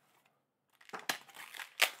 Oh,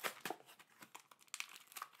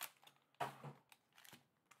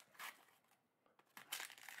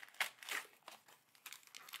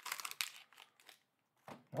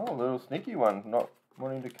 a little sneaky one, not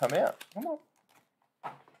wanting to come out. Come on.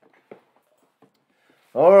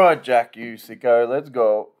 All right, Jack, you sicko, let's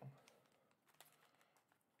go.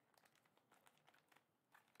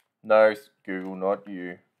 No, Google, not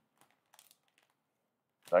you.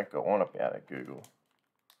 Don't go on about it, Google.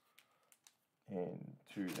 And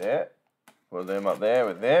 2 there. Put them up there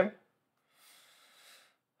with them.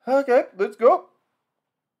 Okay, let's go.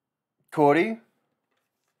 Cordy.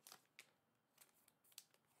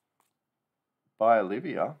 By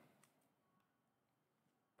Olivia.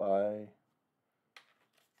 By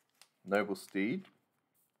Noble Steed.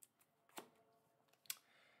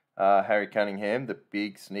 Harry Cunningham, the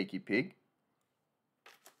big sneaky pig.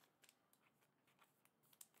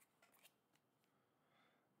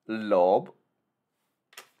 Lob.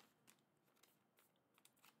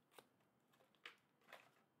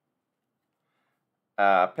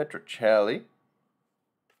 Petrocelli.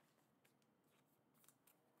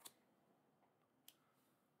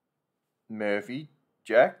 Murphy.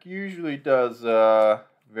 Jack usually does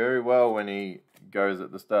very well when he goes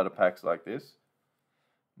at the start of packs like this.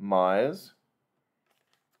 Myers.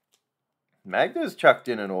 Magda's chucked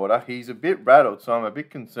in an order. He's a bit rattled, so I'm a bit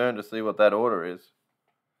concerned to see what that order is.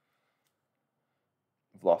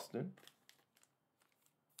 Vlosten.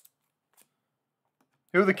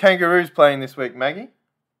 Who are the Kangaroos playing this week, Maggie?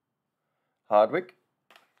 Hardwick.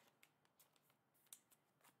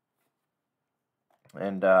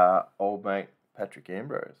 And old mate Patrick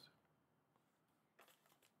Ambrose.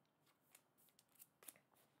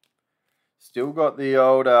 Still got the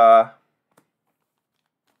old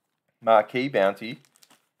marquee bounty.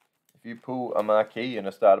 If you pull a marquee in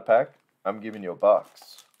a starter pack, I'm giving you $1.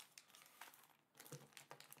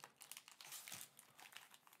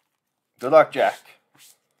 Good luck, Jack.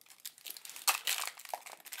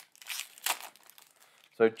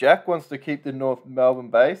 So Jack wants to keep the North Melbourne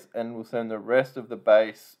base and will send the rest of the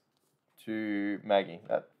base to Maggie.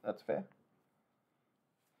 That's fair.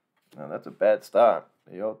 No, that's a bad start.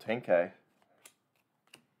 The old 10K.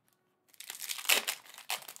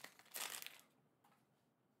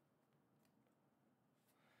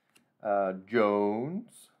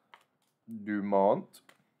 Jones, Dumont,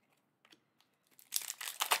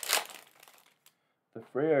 the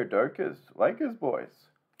Freo Dokers, Lakers boys,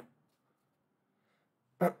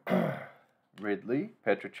 Ridley,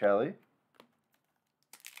 Petrocelli,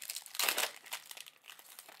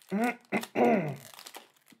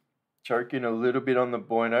 choking a little bit on the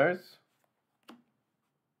Buenos,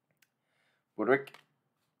 Woodrick,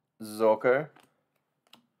 Zorko,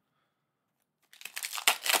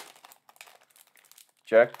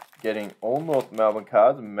 Jack getting all North Melbourne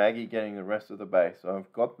cards and Maggie getting the rest of the base. So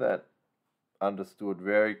I've got that understood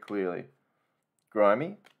very clearly.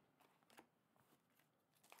 Grimy.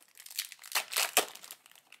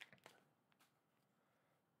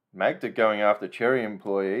 Magda going after Cherry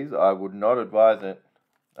employees. I would not advise it.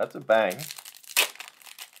 That's a bang.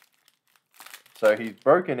 So he's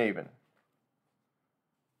broken even.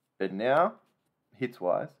 But now,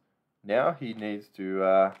 hits-wise, now he needs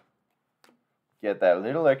to get that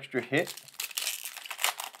little extra hit.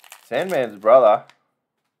 Sandman's brother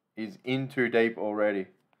is in too deep already.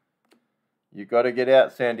 You got to get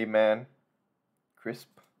out, Sandy man. Crisp.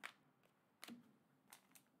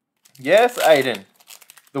 Yes, Aiden.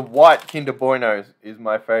 The white Kinder Buenos is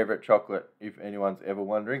my favorite chocolate, if anyone's ever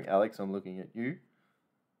wondering. Alex, I'm looking at you.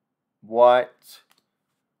 White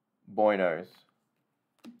Buenos.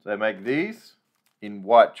 So they make these in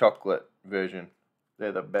white chocolate version.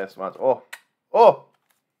 They're the best ones. Oh. Oh!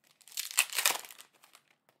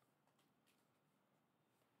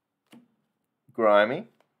 Grimy.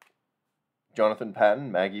 Jonathan Patton,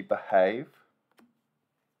 Maggie Behave.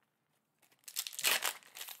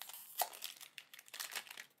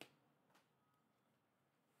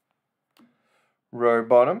 Row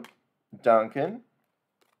bottom, Duncan.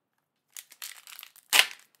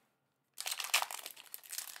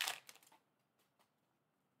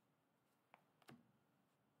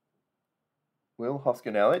 Will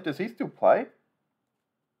Hoskinelli. Does he still play?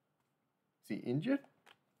 Is he injured?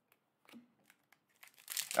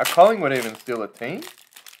 Are Collingwood even still a team?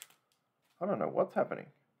 I don't know what's happening.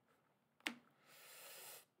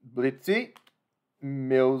 Blitzy.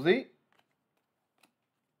 Millsy.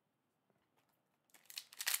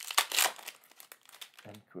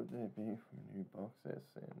 And could there be a new box there,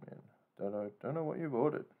 Sandman? Don't know what you've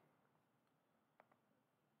ordered.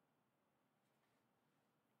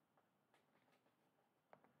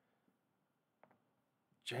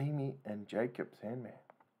 Jamie and Jacob Sandman.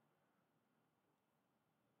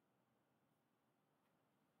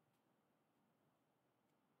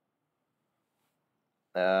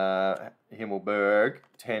 Himmelberg,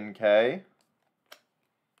 10K.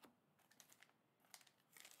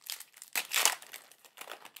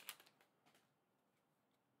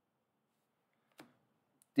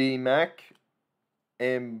 D-Mac,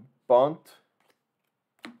 M. Bont.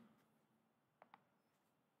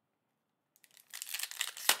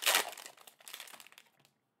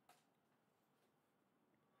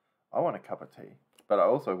 I want a cup of tea, but I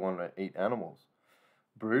also want to eat animals.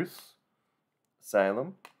 Bruce,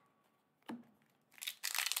 Salem.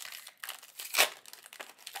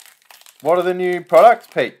 What are the new products,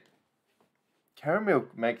 Pete? Caramel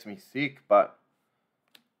makes me sick, but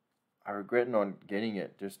I regret not getting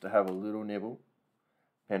it just to have a little nibble.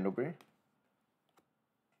 Pendlebury.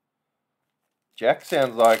 Jack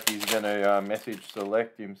sounds like he's going to message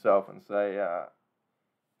Select himself and say,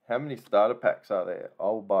 how many starter packs are there?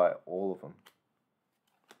 I'll buy all of them.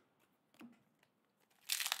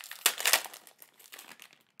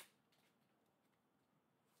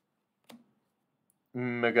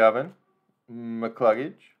 McGovern.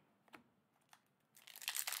 McCluggage.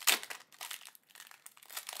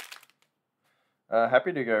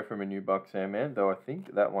 Happy to go from a new box, Sandman, though I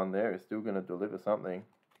think that one there is still going to deliver something.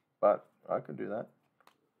 But I can do that.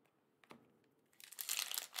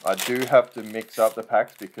 I do have to mix up the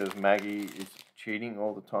packs because Maggie is cheating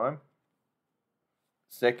all the time.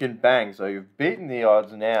 Second bang. So you've beaten the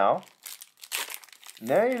odds now.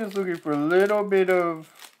 Now you're just looking for a little bit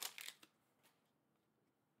of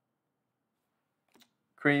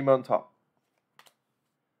cream on top.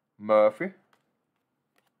 Murphy.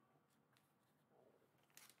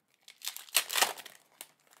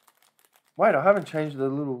 Wait, I haven't changed the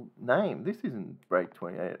little name. This isn't Break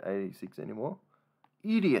 2886 anymore.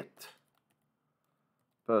 Idiot.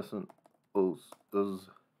 Person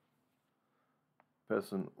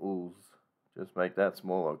Person Just make that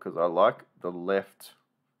smaller because I like the left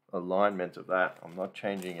alignment of that. I'm not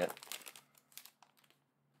changing it.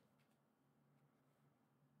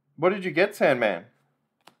 What did you get, Sandman?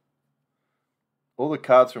 All the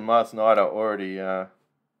cards from last night are already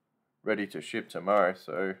ready to ship tomorrow,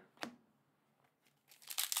 so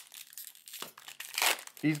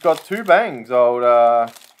he's got two bangs, old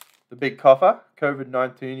the big coffer,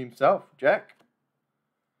 COVID-19 himself, Jack.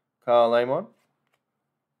 Carl Lamont.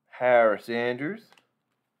 Harris Andrews.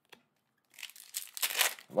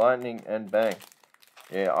 Lightning and bang.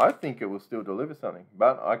 Yeah, I think it will still deliver something,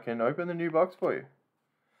 but I can open the new box for you.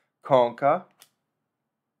 Conker.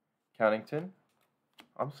 Cunnington.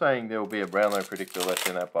 I'm saying there will be a Brownlow predictor left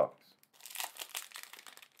in that box.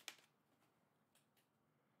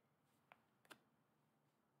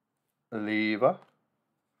 Lever.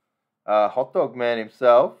 Hot Dog Man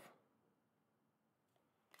himself.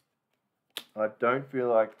 I don't feel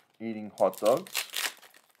like eating hot dogs.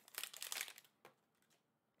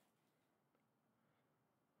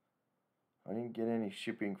 I didn't get any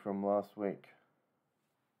shipping from last week.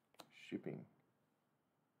 Shipping.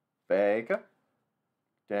 Baker.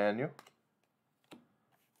 Daniel.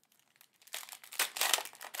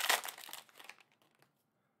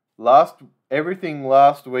 Everything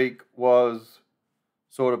last week was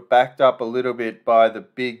sort of backed up a little bit by the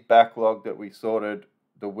big backlog that we sorted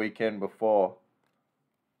the weekend before.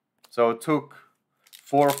 So it took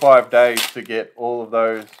 4 or 5 days to get all of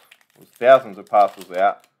those, thousands of parcels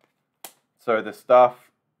out. So the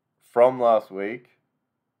stuff from last week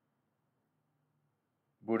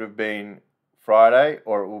would have been Friday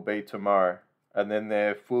or it will be tomorrow. And then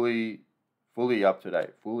they're fully up to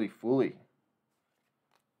date. Fully.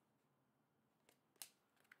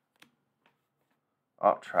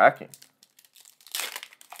 Oh, tracking.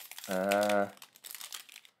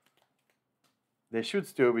 There should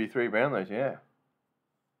still be 3 Brownlows, yeah.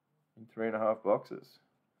 In 3.5 boxes.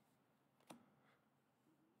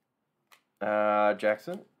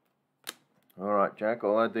 Jackson. Alright, Jack,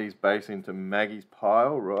 I'll add these base into Maggie's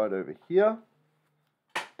pile right over here.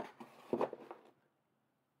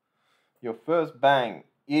 Your first bang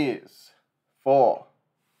is for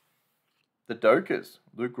The Dokers,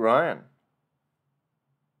 Luke Ryan.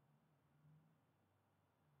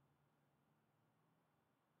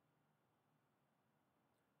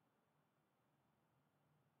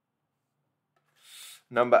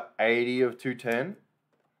 Number 80 of 210.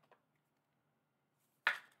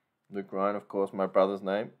 Luke Ryan, of course, my brother's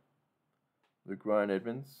name. Luke Ryan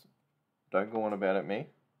Edmonds. Don't go on about it, me.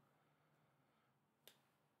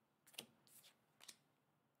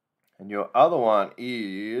 And your other one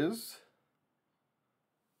is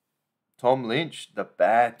Tom Lynch, the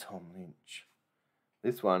bad Tom Lynch.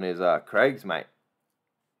 This one is Craig's mate.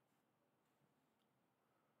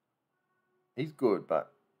 He's good,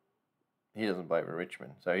 but he doesn't play for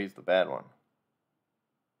Richmond, so he's the bad one.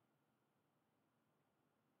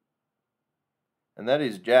 And that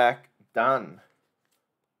is Jack Dunn.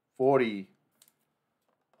 40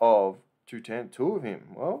 of 210. Two of him.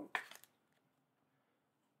 Well,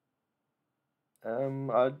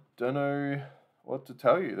 I don't know what to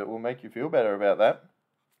tell you that will make you feel better about that.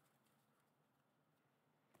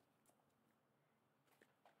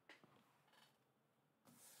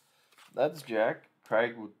 That's Jack.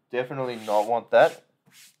 Craig will definitely not want that.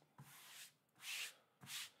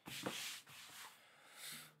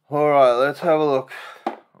 Alright, let's have a look.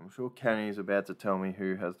 I'm sure Kenny's about to tell me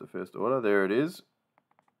who has the first order. There it is.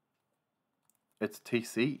 It's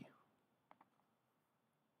TC.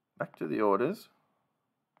 Back to the orders.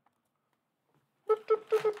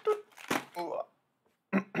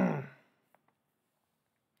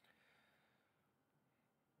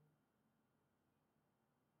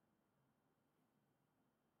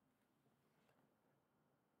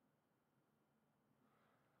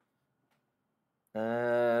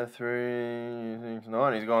 3, 6,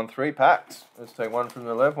 9. He's gone 3 packs. Let's take one from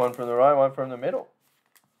the left, one from the right, one from the middle.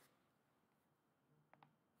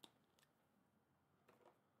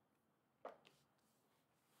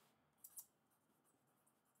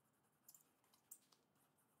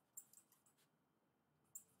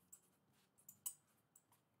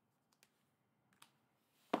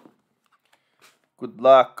 Good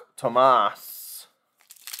luck, Tomas.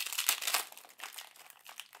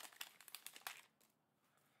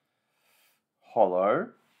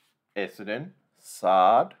 Hollow, Essendon,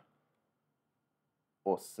 Sard,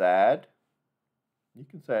 or Sad. You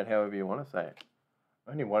can say it however you want to say it.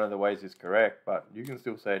 Only one of the ways is correct, but you can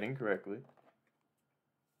still say it incorrectly.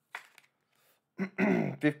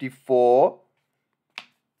 54.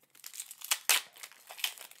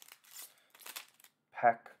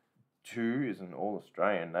 Pack 2 is an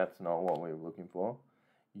All-Australian. That's not what we were looking for.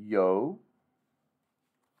 Yo.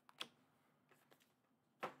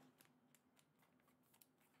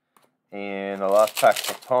 And the last pack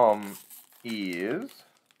for Tom is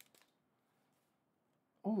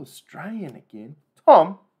All-Australian again.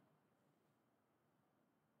 Tom.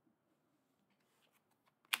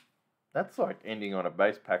 That's like ending on a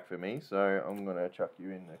base pack for me, so I'm going to chuck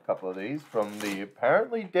you in a couple of these from the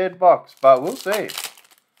apparently dead box, but we'll see.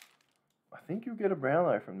 I think you'll get a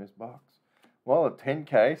Brownlow from this box. Well, a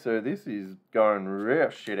 10k, so this is going real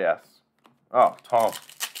shit house. Oh, Tom.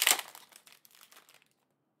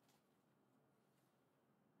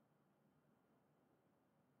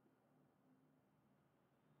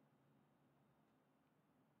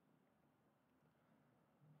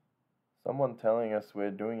 Someone telling us we're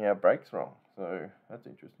doing our breaks wrong, so that's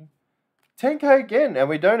interesting. 10k again, and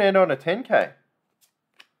we don't end on a 10k.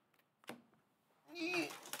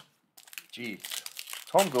 Jeez.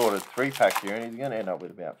 Tom's ordered 3 packs here, and he's going to end up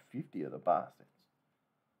with about 50 of the bastards.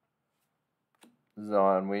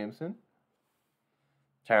 Zion Williamson.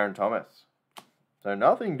 Taron Thomas. So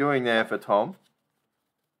nothing doing there for Tom.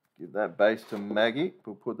 Give that base to Maggie.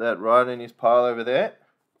 We'll put that right in his pile over there.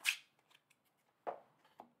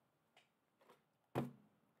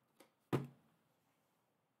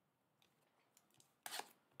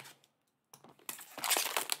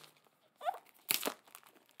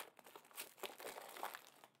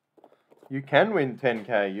 You can win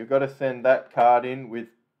 10k. You've got to send that card in with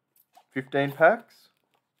 15 packs.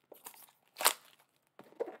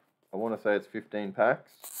 I want to say it's 15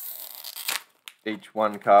 packs. Each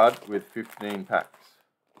one card with 15 packs.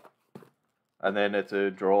 And then it's a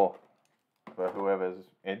draw for whoever's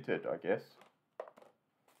entered, I guess.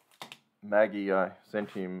 Maggie, I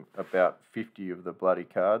sent him about 50 of the bloody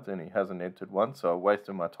cards and he hasn't entered one, so I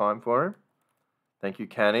wasted my time for him. Thank you,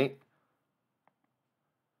 Canny.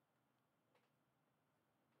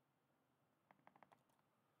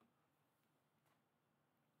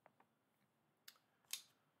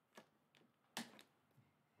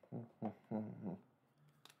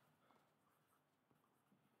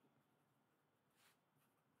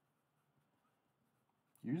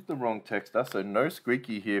 used the wrong texter, so no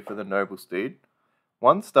squeaky here for the Noble Steed.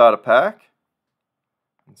 1 starter pack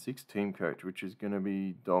and 6 team coach, which is going to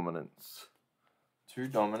be dominance. 2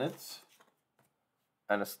 dominance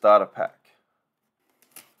and a starter pack.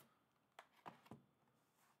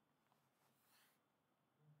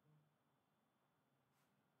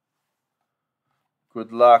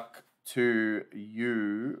 Good luck to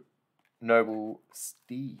you, Noble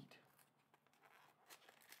Steed.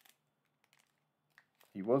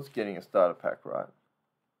 He was getting a starter pack, right?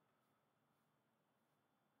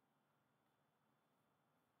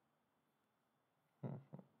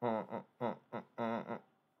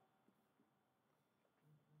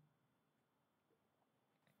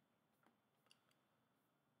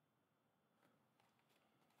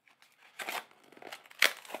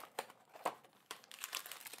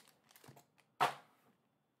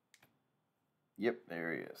 Yep,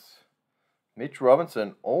 there he is. Mitch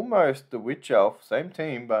Robinson, almost the Witch Elf, same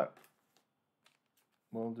team, but,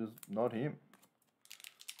 well, just not him.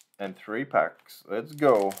 And 3 packs. Let's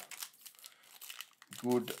go.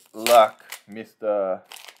 Good luck, Mr.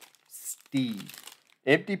 Steve.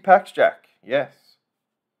 Empty packs, Jack. Yes.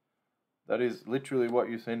 That is literally what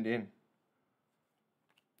you send in.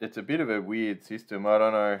 It's a bit of a weird system. I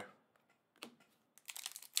don't know.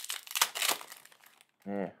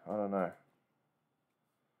 Yeah, I don't know.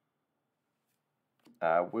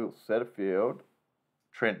 Will Setterfield.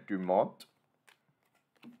 Trent Dumont.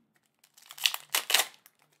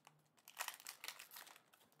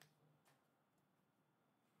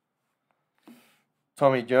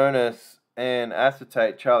 Tommy Jonas and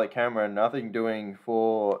Acetate Charlie Cameron. Nothing doing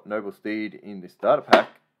for Noble Steed in the starter pack.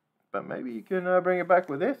 But maybe you can bring it back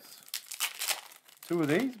with this. 2 of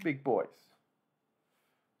these big boys.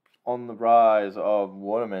 On the rise of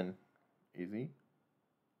Waterman. Easy.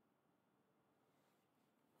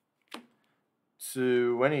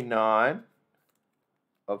 29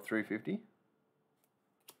 of 350.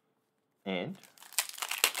 And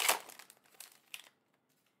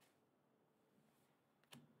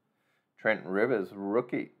Trent Rivers,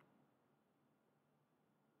 rookie.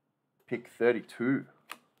 Pick 32.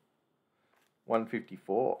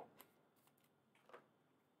 154.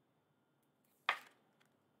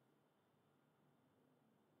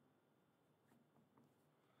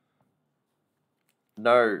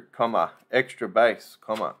 No, comma, extra base,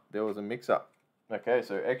 comma. There was a mix-up. Okay,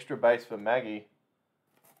 so extra base for Maggie,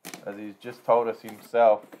 as he's just told us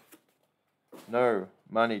himself. No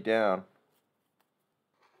money down.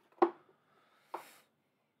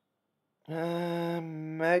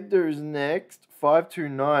 Magda is next,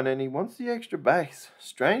 529, and he wants the extra base.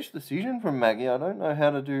 Strange decision from Maggie. I don't know how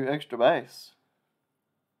to do extra base.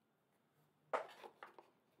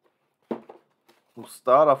 We'll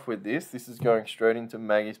start off with this. This is going straight into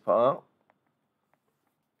Maggie's pile.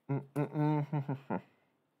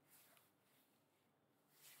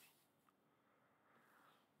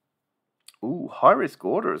 Ooh, high-risk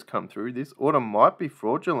order has come through. This order might be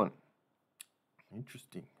fraudulent.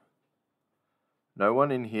 Interesting. No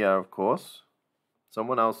one in here, of course.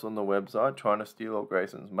 Someone else on the website trying to steal all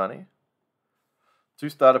Grayson's money. 2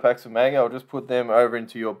 starter packs for Maggie. I'll just put them over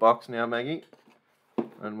into your box now, Maggie.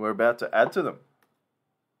 And we're about to add to them.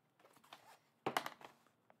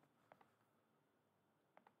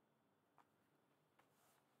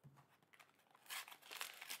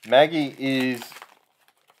 Maggie is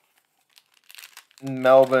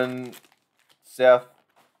Melbourne South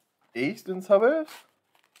Eastern suburbs.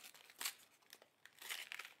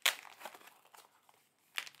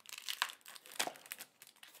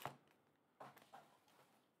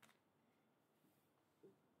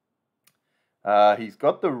 He's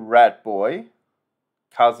got the Rat Boy,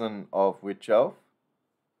 cousin of Witch Elf.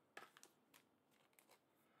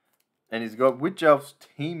 And he's got Witch Elf's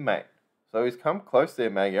teammate. So he's come close there,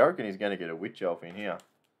 Maggie. I reckon he's going to get a Witch Elf in here.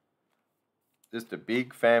 Just a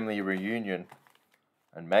big family reunion.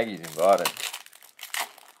 And Maggie's invited.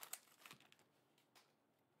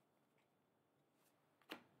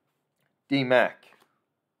 D-Mac.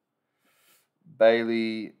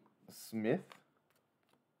 Bailey Smith.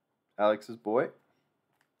 Alex's boy.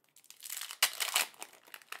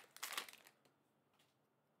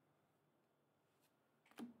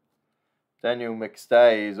 Daniel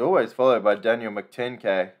McStay is always followed by Daniel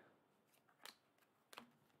McTenK.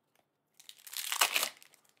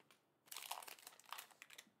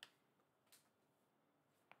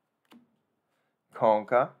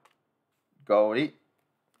 Conker. Goldie.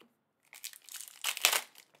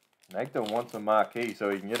 Nathan wants a marquee so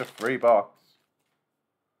he can get a free box.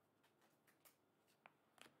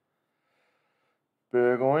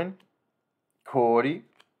 Burgoyne. Cordy.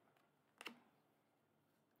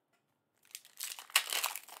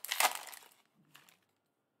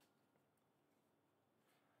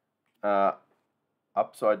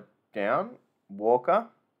 Upside down, Walker,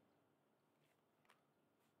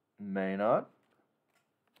 Maynard,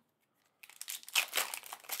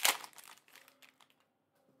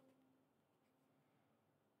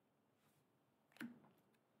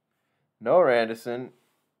 Noah Anderson,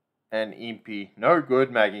 and Impey. No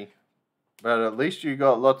good, Maggie. But at least you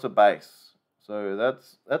got lots of base. So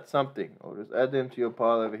that's something. I'll just add them to your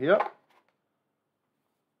pile over here.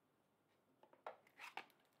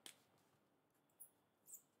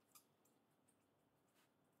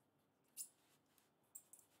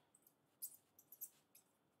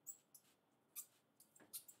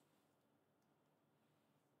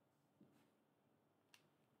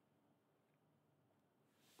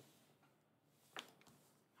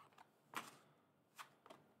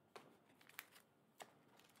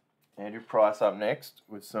 Andrew Price up next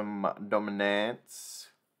with some dominance.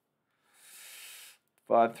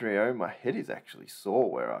 530. My head is actually sore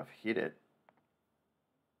where I've hit it.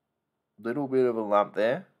 Little bit of a lump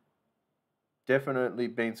there. Definitely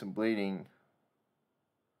been some bleeding.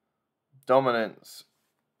 Dominance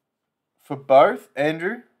for both,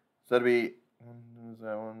 Andrew. So that'll be 1, 2,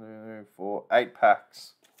 3, 4, 8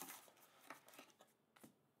 packs.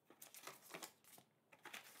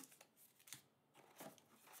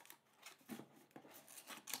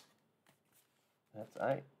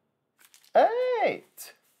 That's 8.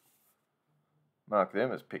 8! Mark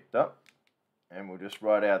them as picked up. And we'll just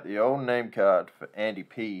write out the old name card for Andy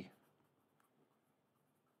P.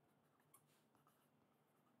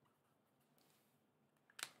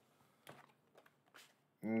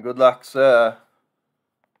 And good luck, sir.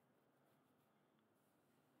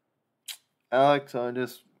 Alex, I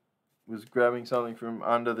just was grabbing something from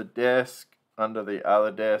under the desk, under the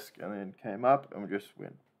other desk, and then came up and we just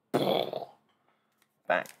went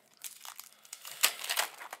bang.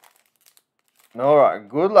 Alright,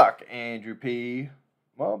 good luck, Andrew P.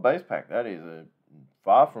 Well, base pack, that is a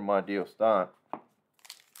far from ideal start.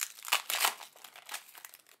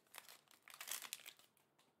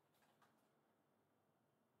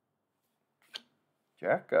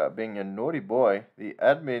 Jack, being a naughty boy, the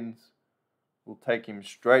admins will take him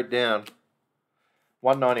straight down.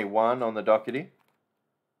 191 on the dockety.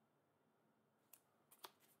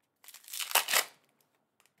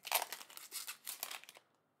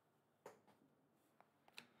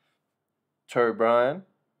 Joe Bryan.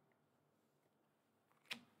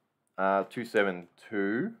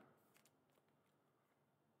 272.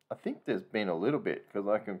 I think there's been a little bit because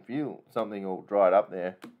I can feel something all dried up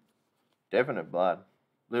there. Definite blood.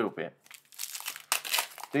 Little bit.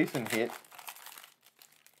 Decent hit.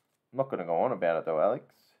 I'm not going to go on about it though,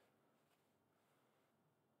 Alex.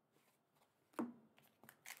 A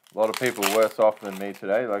lot of people worse off than me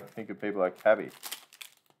today. Like, think of people like Tabby.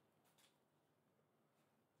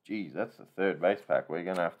 Geez, that's the third base pack. We're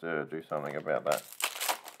going to have to do something about that.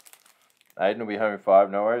 Aiden will be home in 5.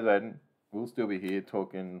 No worries, Aiden. We'll still be here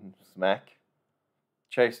talking smack.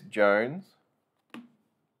 Chase Jones.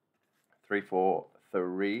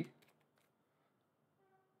 343.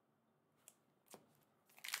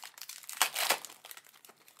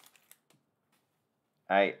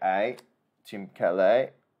 AA. Tim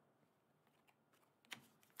Calais.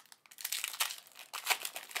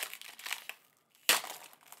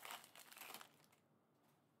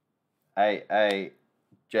 AA.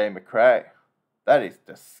 Jay McRae. That is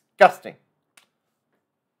disgusting.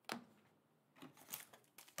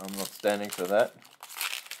 I'm not standing for that.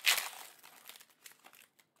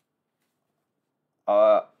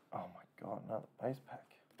 Oh my god, another base pack.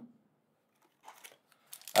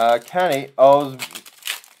 Canny,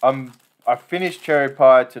 I finished cherry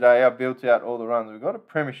pie today. I built out all the runs. We got a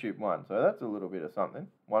premiership one, so that's a little bit of something.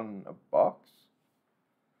 One a box.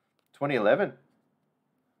 2011.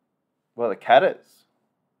 Well, the Catters.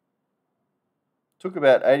 Took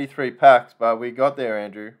about 83 packs, but we got there,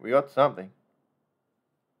 Andrew. We got something.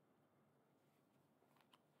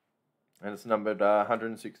 And it's numbered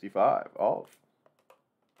 165 of.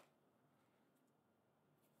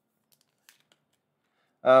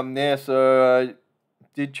 Yeah, so I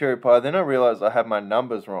did cherry pie. Then I realized I had my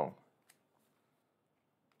numbers wrong.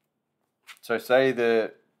 So say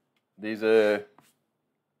these are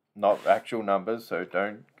not actual numbers, so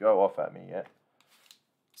don't go off at me yet.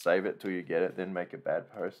 Save it till you get it, then make a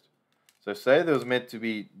bad post. So say there was meant to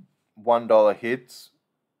be $1 hits,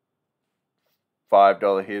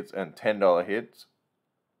 $5 hits, and $10 hits.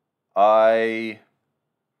 I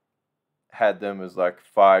had them as like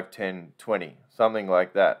 5, 10, 20, something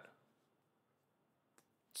like that.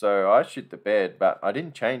 So I shit the bed, but I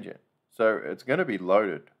didn't change it. So it's going to be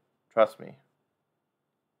loaded. Trust me.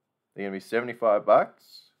 They're going to be $75.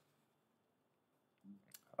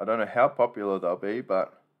 I don't know how popular they'll be,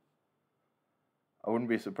 but I wouldn't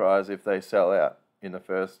be surprised if they sell out in the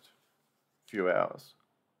first few hours.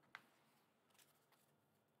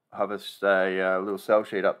 I'll have a little sell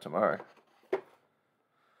sheet up tomorrow.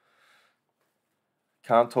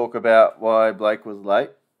 Can't talk about why Blake was late.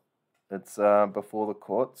 It's before the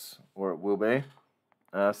courts, or it will be.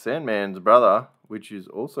 Sandman's brother, which is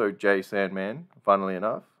also Jay Sandman, funnily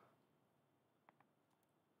enough.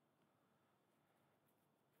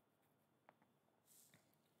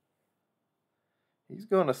 He's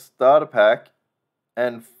going to start a pack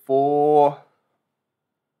and 4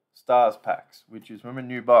 stars packs, which is from a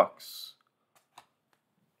new box,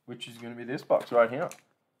 which is going to be this box right here.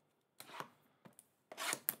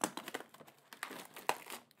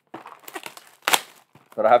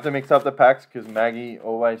 But I have to mix up the packs because Maggie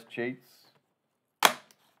always cheats.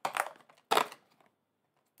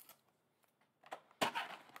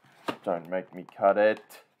 Don't make me cut it.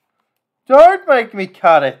 Don't make me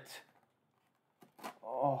cut it.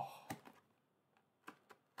 Oh.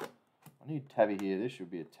 I need Tabby here. This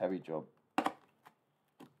should be a Tabby job.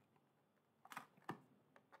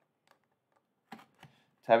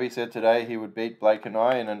 Tabby said today he would beat Blake and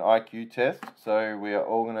I in an IQ test. So we are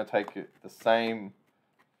all going to take the same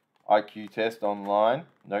IQ test online.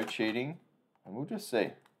 No cheating. And we'll just see.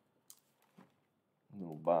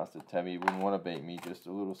 Little bastard Tabby wouldn't want to beat me. Just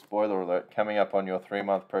a little spoiler alert. Coming up on your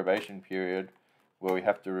 3-month probation period where we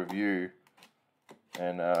have to review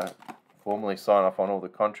and formally sign off on all the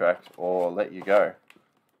contracts or let you go.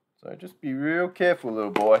 So just be real careful,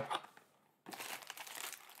 little boy.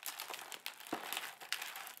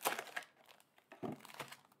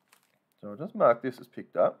 So I'll just mark this as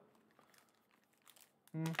picked up.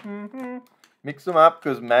 Mix them up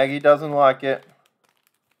because Maggie doesn't like it.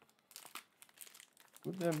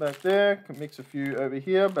 Put them back there. Can mix a few over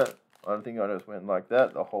here, but I don't think I just went like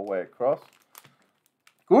that the whole way across.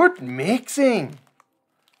 Good mixing.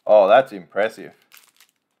 Oh, that's impressive.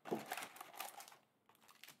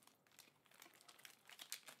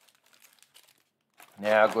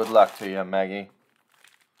 Now, good luck to you, Maggie.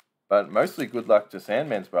 But mostly good luck to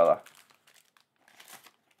Sandman's brother.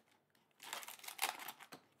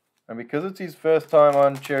 And because it's his first time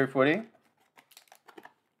on Cherry Footy,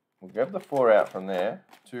 we'll grab the 4 out from there,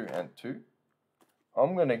 2 and 2.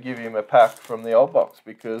 I'm going to give him a pack from the old box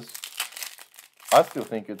because I still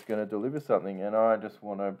think it's going to deliver something and I just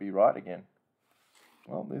want to be right again.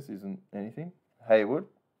 Well, this isn't anything. Haywood,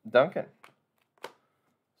 Duncan.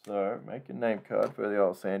 So, make a name card for the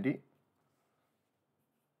old Sandy.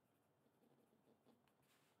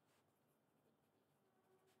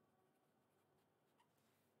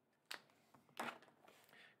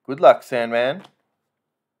 Good luck, Sandman.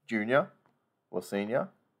 Junior or senior.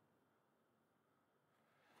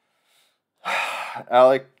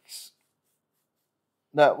 Alex,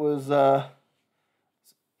 that was I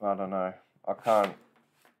don't know. I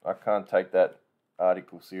can't take that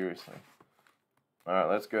article seriously. Alright,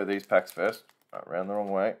 let's go these packs first. Right, round the wrong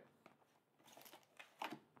way.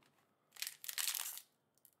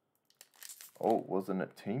 Oh, wasn't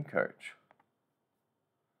it team coach?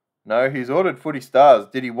 No, he's ordered Footy Stars.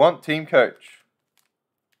 Did he want team coach?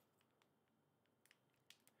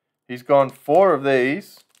 He's gone 4 of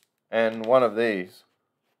these and 1 of these.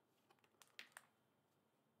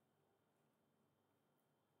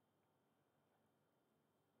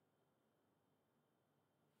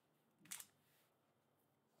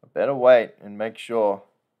 I better wait and make sure.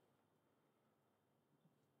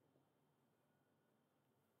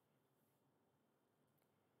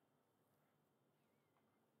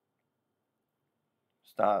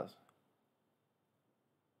 Stars.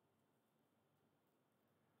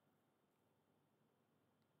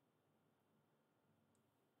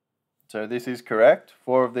 So this is correct.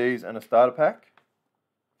 4 of these and a starter pack.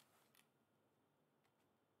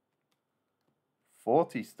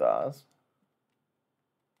 40 stars.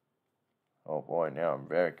 Oh boy, now I'm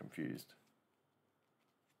very confused.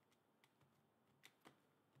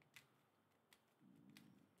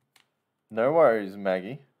 No worries,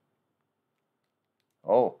 Maggie.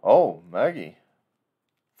 Oh, Maggie.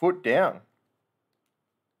 Foot down.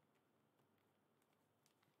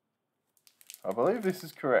 I believe this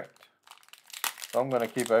is correct. So I'm going to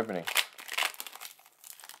keep opening.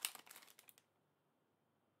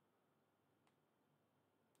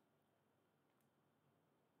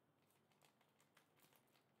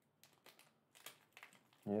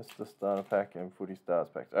 Yes, the starter pack and Footy Stars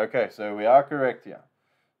packs. Okay, so we are correct here.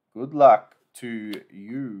 Good luck to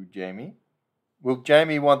you, Jamie. Will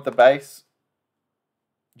Jamie want the base,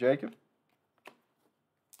 Jacob?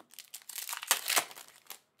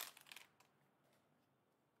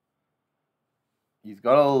 He's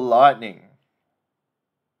got a lightning.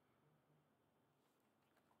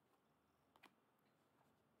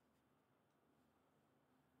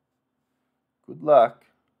 Good luck.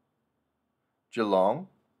 Geelong.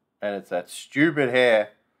 And it's that stupid hair,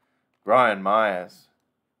 Brian Myers.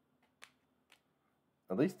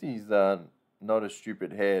 At least he's not as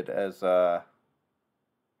stupid head as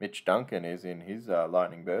Mitch Duncan is in his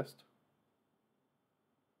lightning burst.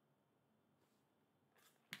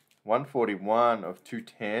 141 of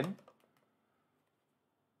 210.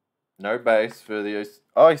 No base for the...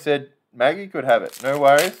 Oh, he said Maggie could have it. No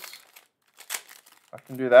worries. I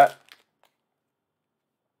can do that.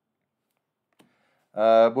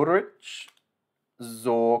 Buderich.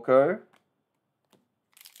 Zorko.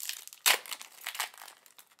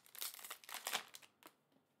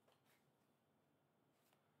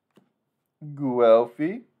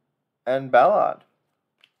 Guelphy. And Ballard.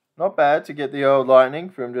 Not bad to get the old lightning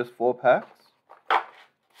from just 4 packs.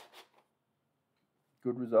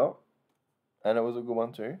 Good result. And it was a good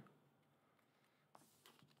one too.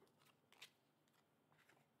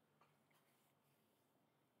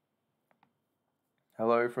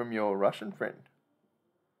 Hello from your Russian friend.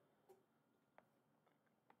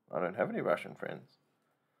 I don't have any Russian friends.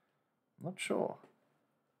 I'm not sure.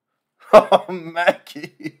 Oh,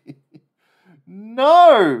 Maggie.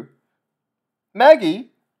 No!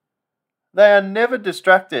 Maggie, they are never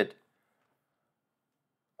distracted.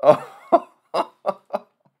 Oh,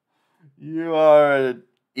 you are an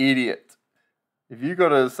idiot. If you got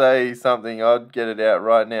to say something, I'd get it out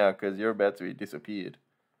right now because you're about to be disappeared.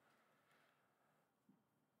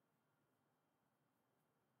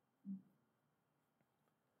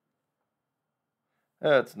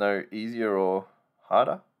 It's no easier or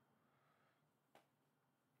harder.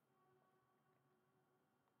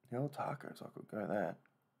 The old tacos, I could go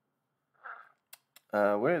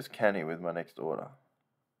that. Where's Canny with my next order?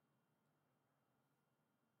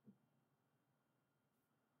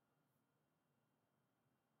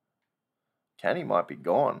 Canny might be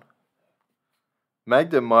gone.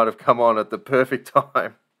 Magda might have come on at the perfect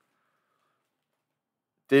time.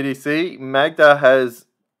 DDC, Magda has...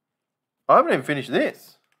 I haven't even finished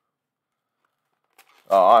this.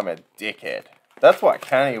 Oh, I'm a dickhead. That's why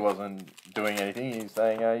Canny wasn't doing anything. He's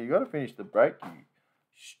saying, you got to finish the break, you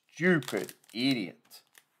stupid idiot.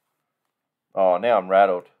 Oh, now I'm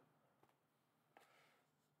rattled.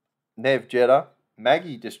 Nev Jetta.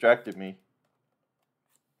 Maggie distracted me.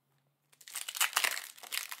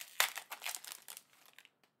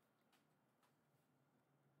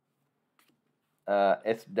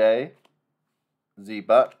 S Day. Z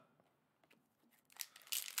Butt.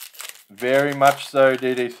 Very much so,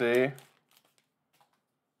 DDC.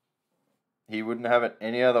 He wouldn't have it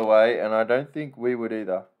any other way, and I don't think we would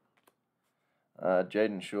either.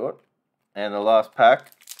 Jaden Short. And the last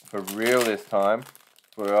pack, for real this time,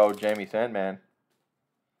 for old Jamie Sandman.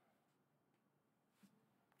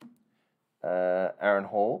 Aaron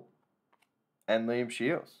Hall. And Liam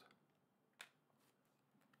Shields.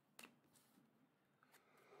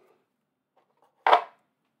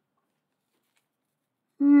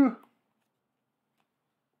 Ooh.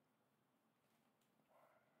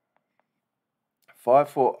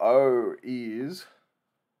 540 is...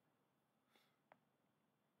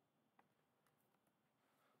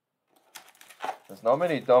 There's not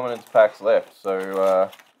many dominance packs left,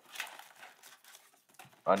 so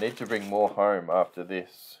I need to bring more home after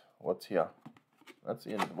this. What's here? That's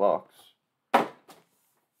the end of the box.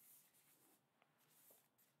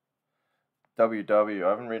 WW, I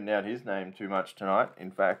haven't written out his name too much tonight.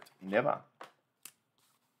 In fact, never.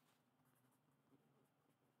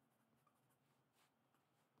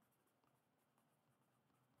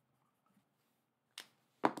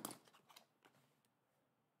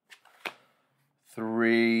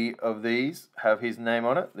 Three of these have his name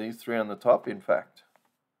on it. These three on the top, in fact.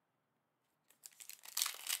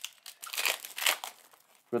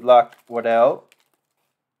 Good luck, Waddell.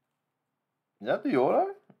 Is that the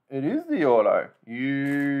auto? It is the auto.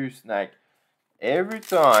 You snake. Every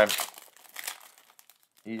time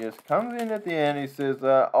he just comes in at the end, he says,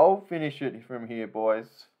 I'll finish it from here,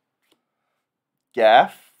 boys.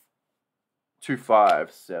 Gaff.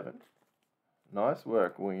 257. Nice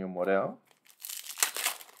work, William Waddell.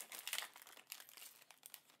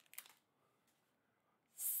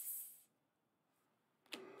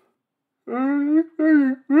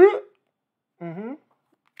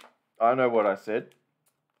 I know what I said.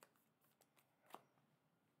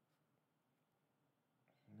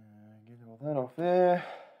 Get all that off there.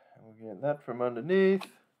 And we'll get that from underneath.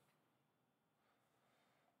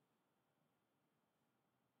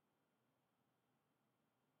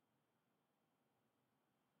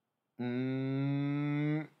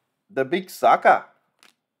 The big sucker.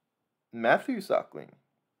 Matthew Suckling.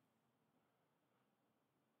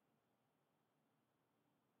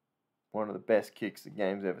 One of the best kicks the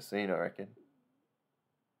game's ever seen, I reckon.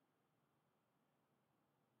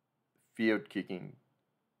 Field kicking.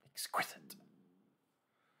 Exquisite.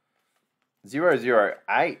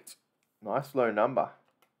 008. Nice low number.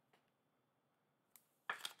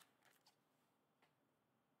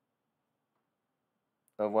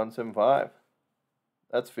 Of 175.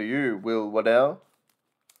 That's for you, Will Waddell.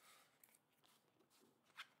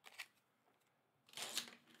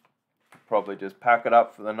 Probably just pack it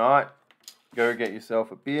up for the night. Go get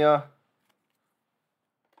yourself a beer.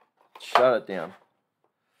 Shut it down.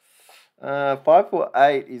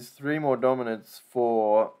 548 is 3 more dominance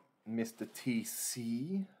for Mr.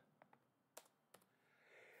 TC.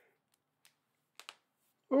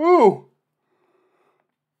 Ooh!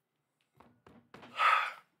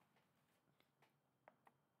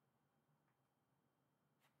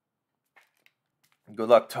 Good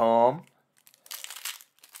luck, Tom.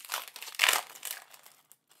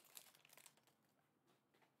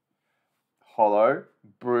 Hollow.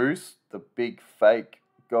 Bruce, the big fake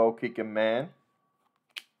goal kicker man.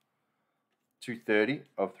 230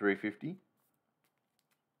 of 350.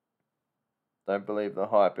 Don't believe the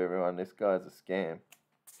hype, everyone. This guy's a scam.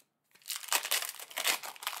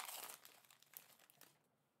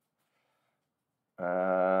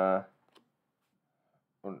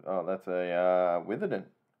 Oh, that's a Witherden.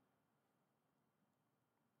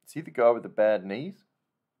 Is he the guy with the bad knees?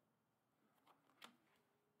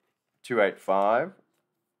 285,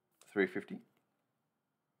 350.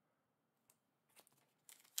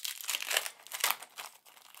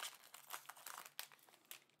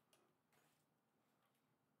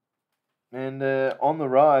 And on the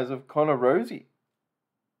rise of Connor Rosie.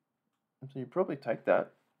 So you probably take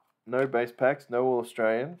that. No base packs, no All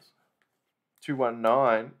Australians.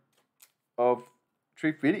 219 of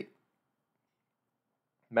Tree Fitty.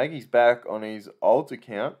 Maggie's back on his old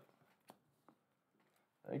account.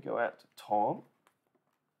 They go out to Tom.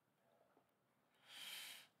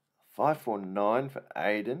 549 for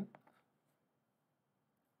Aiden.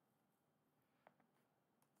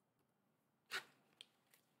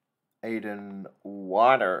 Aiden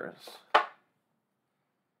Waters.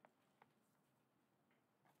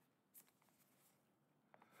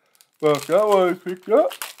 Well, that was picked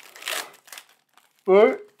up.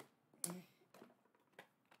 But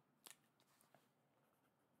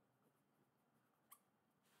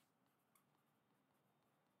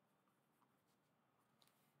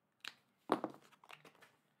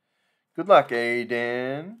good luck,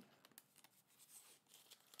 Aiden.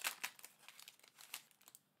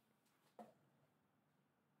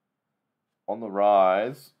 On the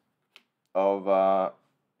rise of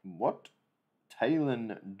what?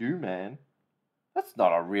 Talon Dooman. That's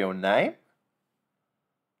not a real name.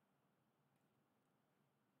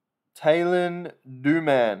 Talon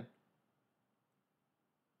Dooman.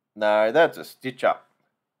 No, that's a stitch up.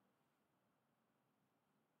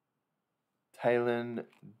 Talon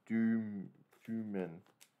Dooman.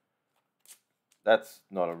 That's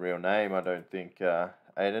not a real name, I don't think,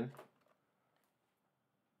 Aiden.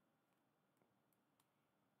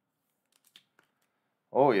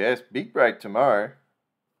 Oh yes, big break tomorrow.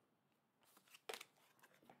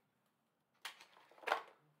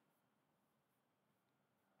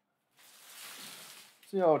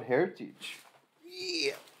 It's the old heritage.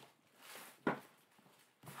 Yeah.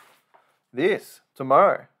 This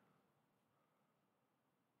tomorrow.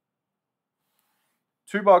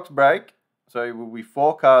 2-box break, so it will be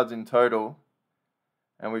 4 cards in total,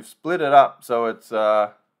 and we've split it up so it's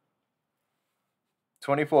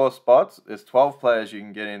 24 spots. There's 12 players you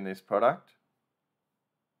can get in this product.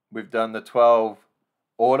 We've done the 12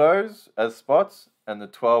 autos as spots and the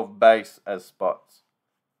 12 base as spots.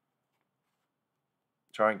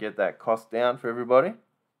 Try and get that cost down for everybody.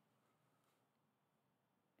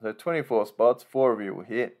 So 24 spots, 4 of you will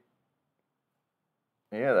hit.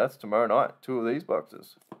 Yeah, that's tomorrow night. 2 of these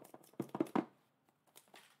boxes.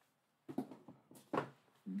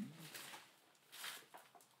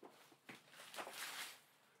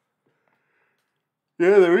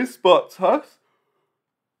 Yeah, there is spots, huh?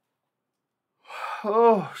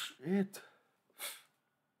 Oh, shit.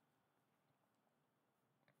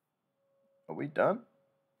 Are we done?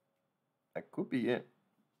 That could be it.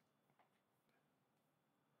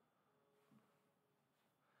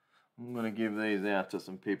 I'm going to give these out to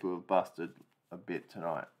some people who've busted a bit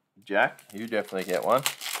tonight. Jack, you definitely get one.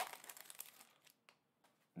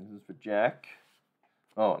 This is for Jack.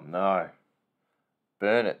 Oh, no.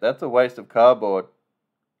 Burn it. That's a waste of cardboard.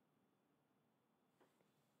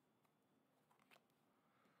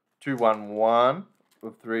 211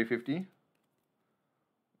 of 350.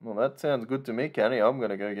 Well, that sounds good to me, Kenny. I'm going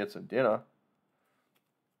to go get some dinner.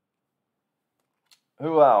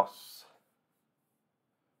 Who else?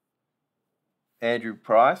 Andrew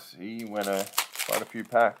Price. He went quite a few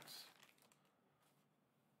packs.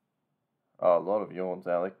 Oh, a lot of yawns,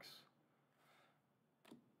 Alex.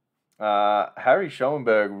 Harry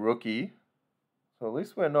Schoenberg, rookie. So at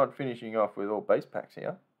least we're not finishing off with all base packs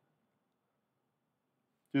here.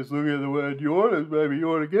 Just looking at the word yawn as maybe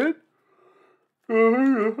yawn again.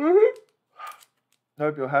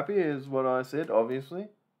 Hope you're happy is what I said, obviously.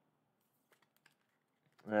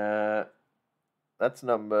 That's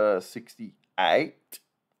number 68.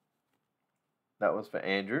 That was for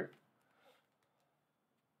Andrew.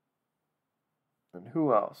 And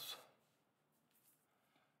who else?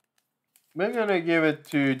 We're going to give it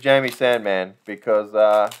to Jamie Sandman because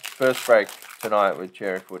first break tonight with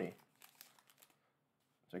Cherry Footy.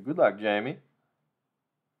 So good luck, Jamie.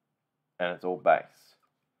 And it's all base.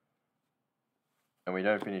 And we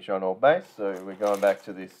don't finish on all base, so we're going back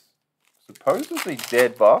to this supposedly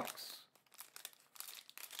dead box.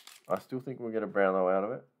 I still think we'll get a Brownlow out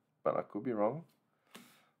of it, but I could be wrong.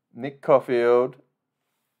 Nick Caulfield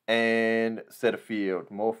and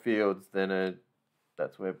Setterfield. More fields than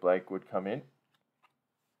that's where Blake would come in.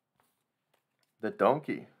 The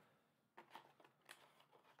donkey.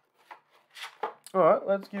 Alright,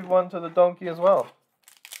 let's give one to the donkey as well.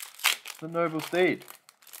 The noble steed.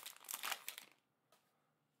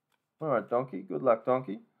 Alright, donkey. Good luck,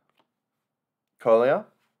 donkey. Collier.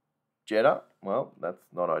 Jetta. Well, that's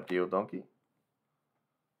not ideal, donkey.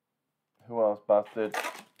 Who else busted?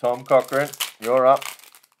 Tom Cochran. You're up.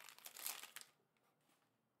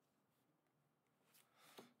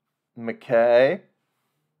 McKay.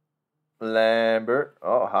 Lambert.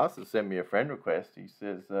 Oh, Haas has sent me a friend request. He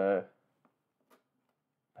says,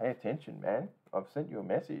 pay attention, man. I've sent you a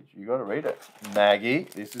message. You got to read it. Maggie,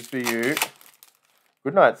 this is for you.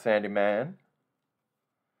 Good night, Sandy Man.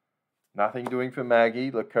 Nothing doing for Maggie,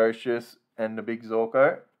 Lacocious, and the big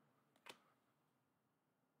Zorko.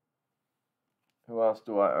 Who else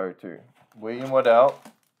do I owe to? William Waddell.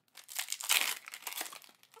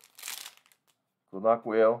 Good luck,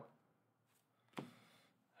 Will.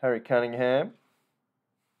 Harry Cunningham.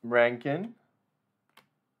 Rankin.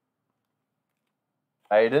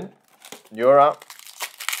 Aiden, you're up.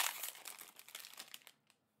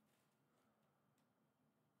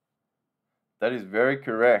 That is very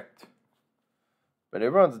correct. But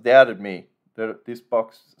everyone's doubted me that this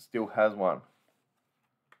box still has one.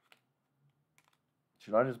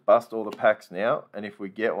 Should I just bust all the packs now? And if we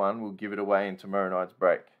get one, we'll give it away in tomorrow night's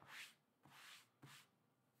break.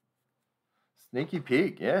 Sneaky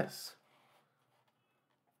pig, yes.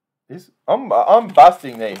 I'm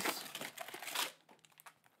busting these.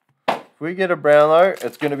 If we get a Brownlow,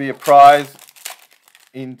 it's going to be a prize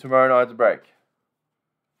in tomorrow night's break.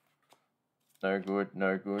 No good,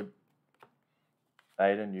 no good.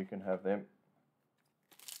 Aiden, you can have them.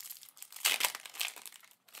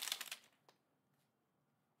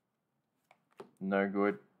 No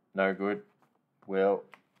good, no good. Well,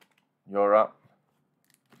 you're up.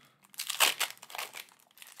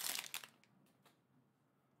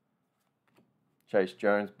 Chase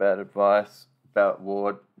Jones, bad advice. About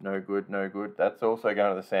Ward, no good, no good. That's also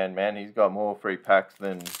going to the Sandman. He's got more free packs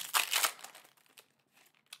than...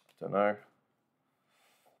 Don't know.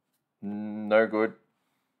 No good.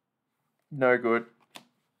 No good.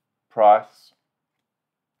 Price.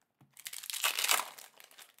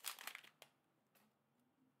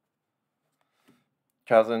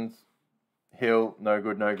 Cousins. Hill, no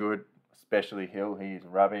good, no good. Especially Hill, he's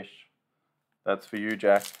rubbish. That's for you,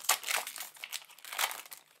 Jack.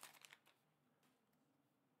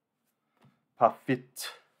 Puffit.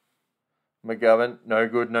 McGovern, no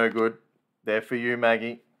good, no good. They're for you,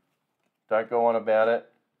 Maggie. Don't go on about it.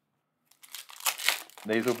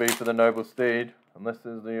 These will be for the Noble Steed, unless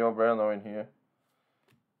there's the old Brownlow in here.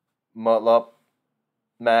 Motlop.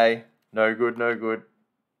 May, no good, no good.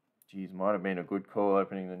 Geez, might have been a good call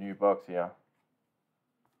opening the new box here.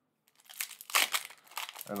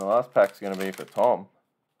 And the last pack's going to be for Tom.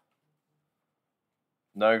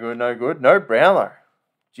 No good, no good. No Brownlow.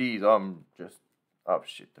 Geez, I'm just up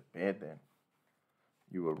shit to bed then.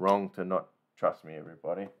 You were wrong to not trust me,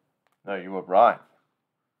 everybody. No, you were right.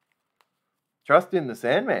 Trust in the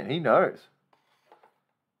Sandman. He knows.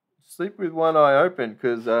 Sleep with one eye open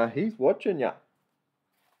because he's watching ya.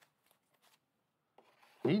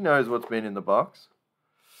 He knows what's been in the box.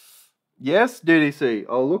 Yes, DDC.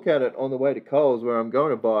 I'll look at it on the way to Coles where I'm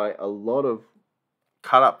going to buy a lot of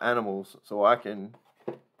cut up animals so I can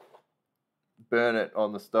burn it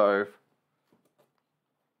on the stove.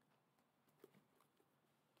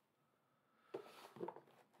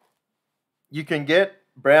 You can get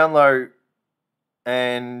Brownlow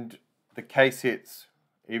and the case hits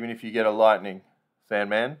even if you get a lightning,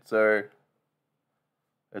 Sandman. So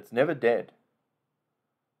it's never dead.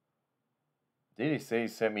 DDC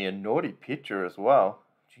sent me a naughty picture as well.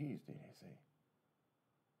 Jeez, DDC.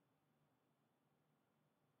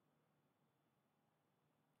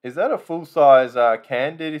 Is that a full-size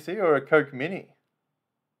can, DDC, or a Coke Mini?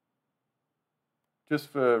 Just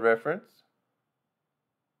for reference.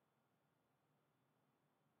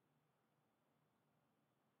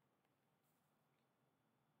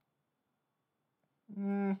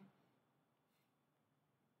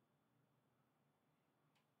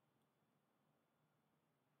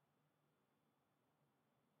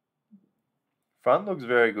 Front looks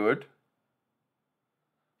very good.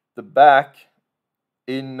 The back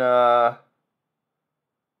in on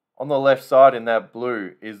the left side in that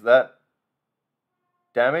blue, is that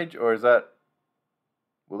damage or is that,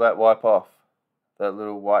 will that wipe off that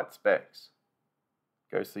little white specks?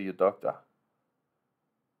 Go see your doctor.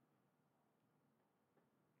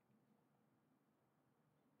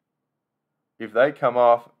 If they come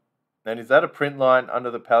off, then is that a print line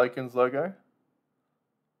under the Pelicans logo?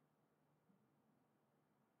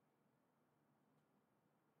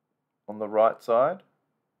 On the right side?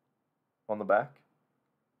 On the back?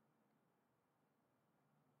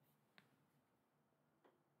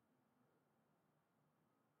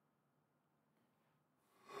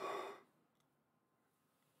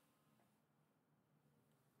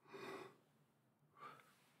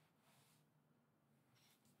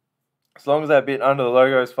 As long as that bit under the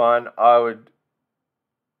logo is fine, I would,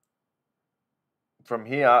 from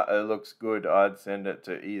here, it looks good. I'd send it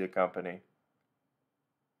to either company.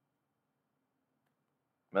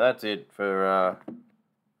 But that's it for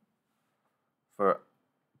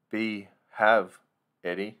be have,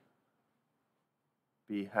 Eddie.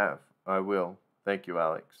 Be have. I will. Thank you,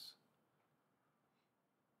 Alex.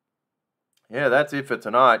 Yeah, that's it for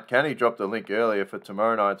tonight. Kenny dropped the link earlier for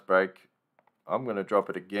tomorrow night's break. I'm going to drop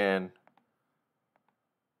it again.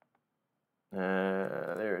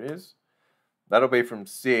 There it is. That'll be from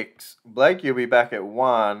 6. Blake, you'll be back at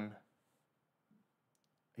 1.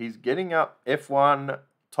 He's getting up F1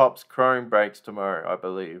 Topps Chrome breaks tomorrow, I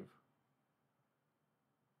believe.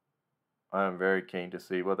 I am very keen to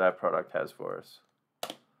see what that product has for us.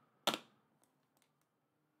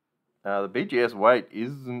 The BGS weight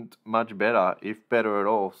isn't much better, if better at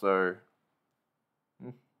all, so...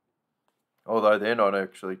 Although they're not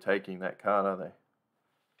actually taking that card, are they?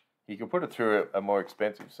 You can put it through a more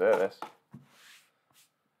expensive service.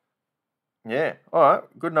 Yeah. Alright.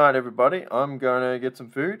 Good night, everybody. I'm going to get some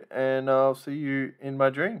food, and I'll see you in my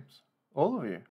dreams. All of you.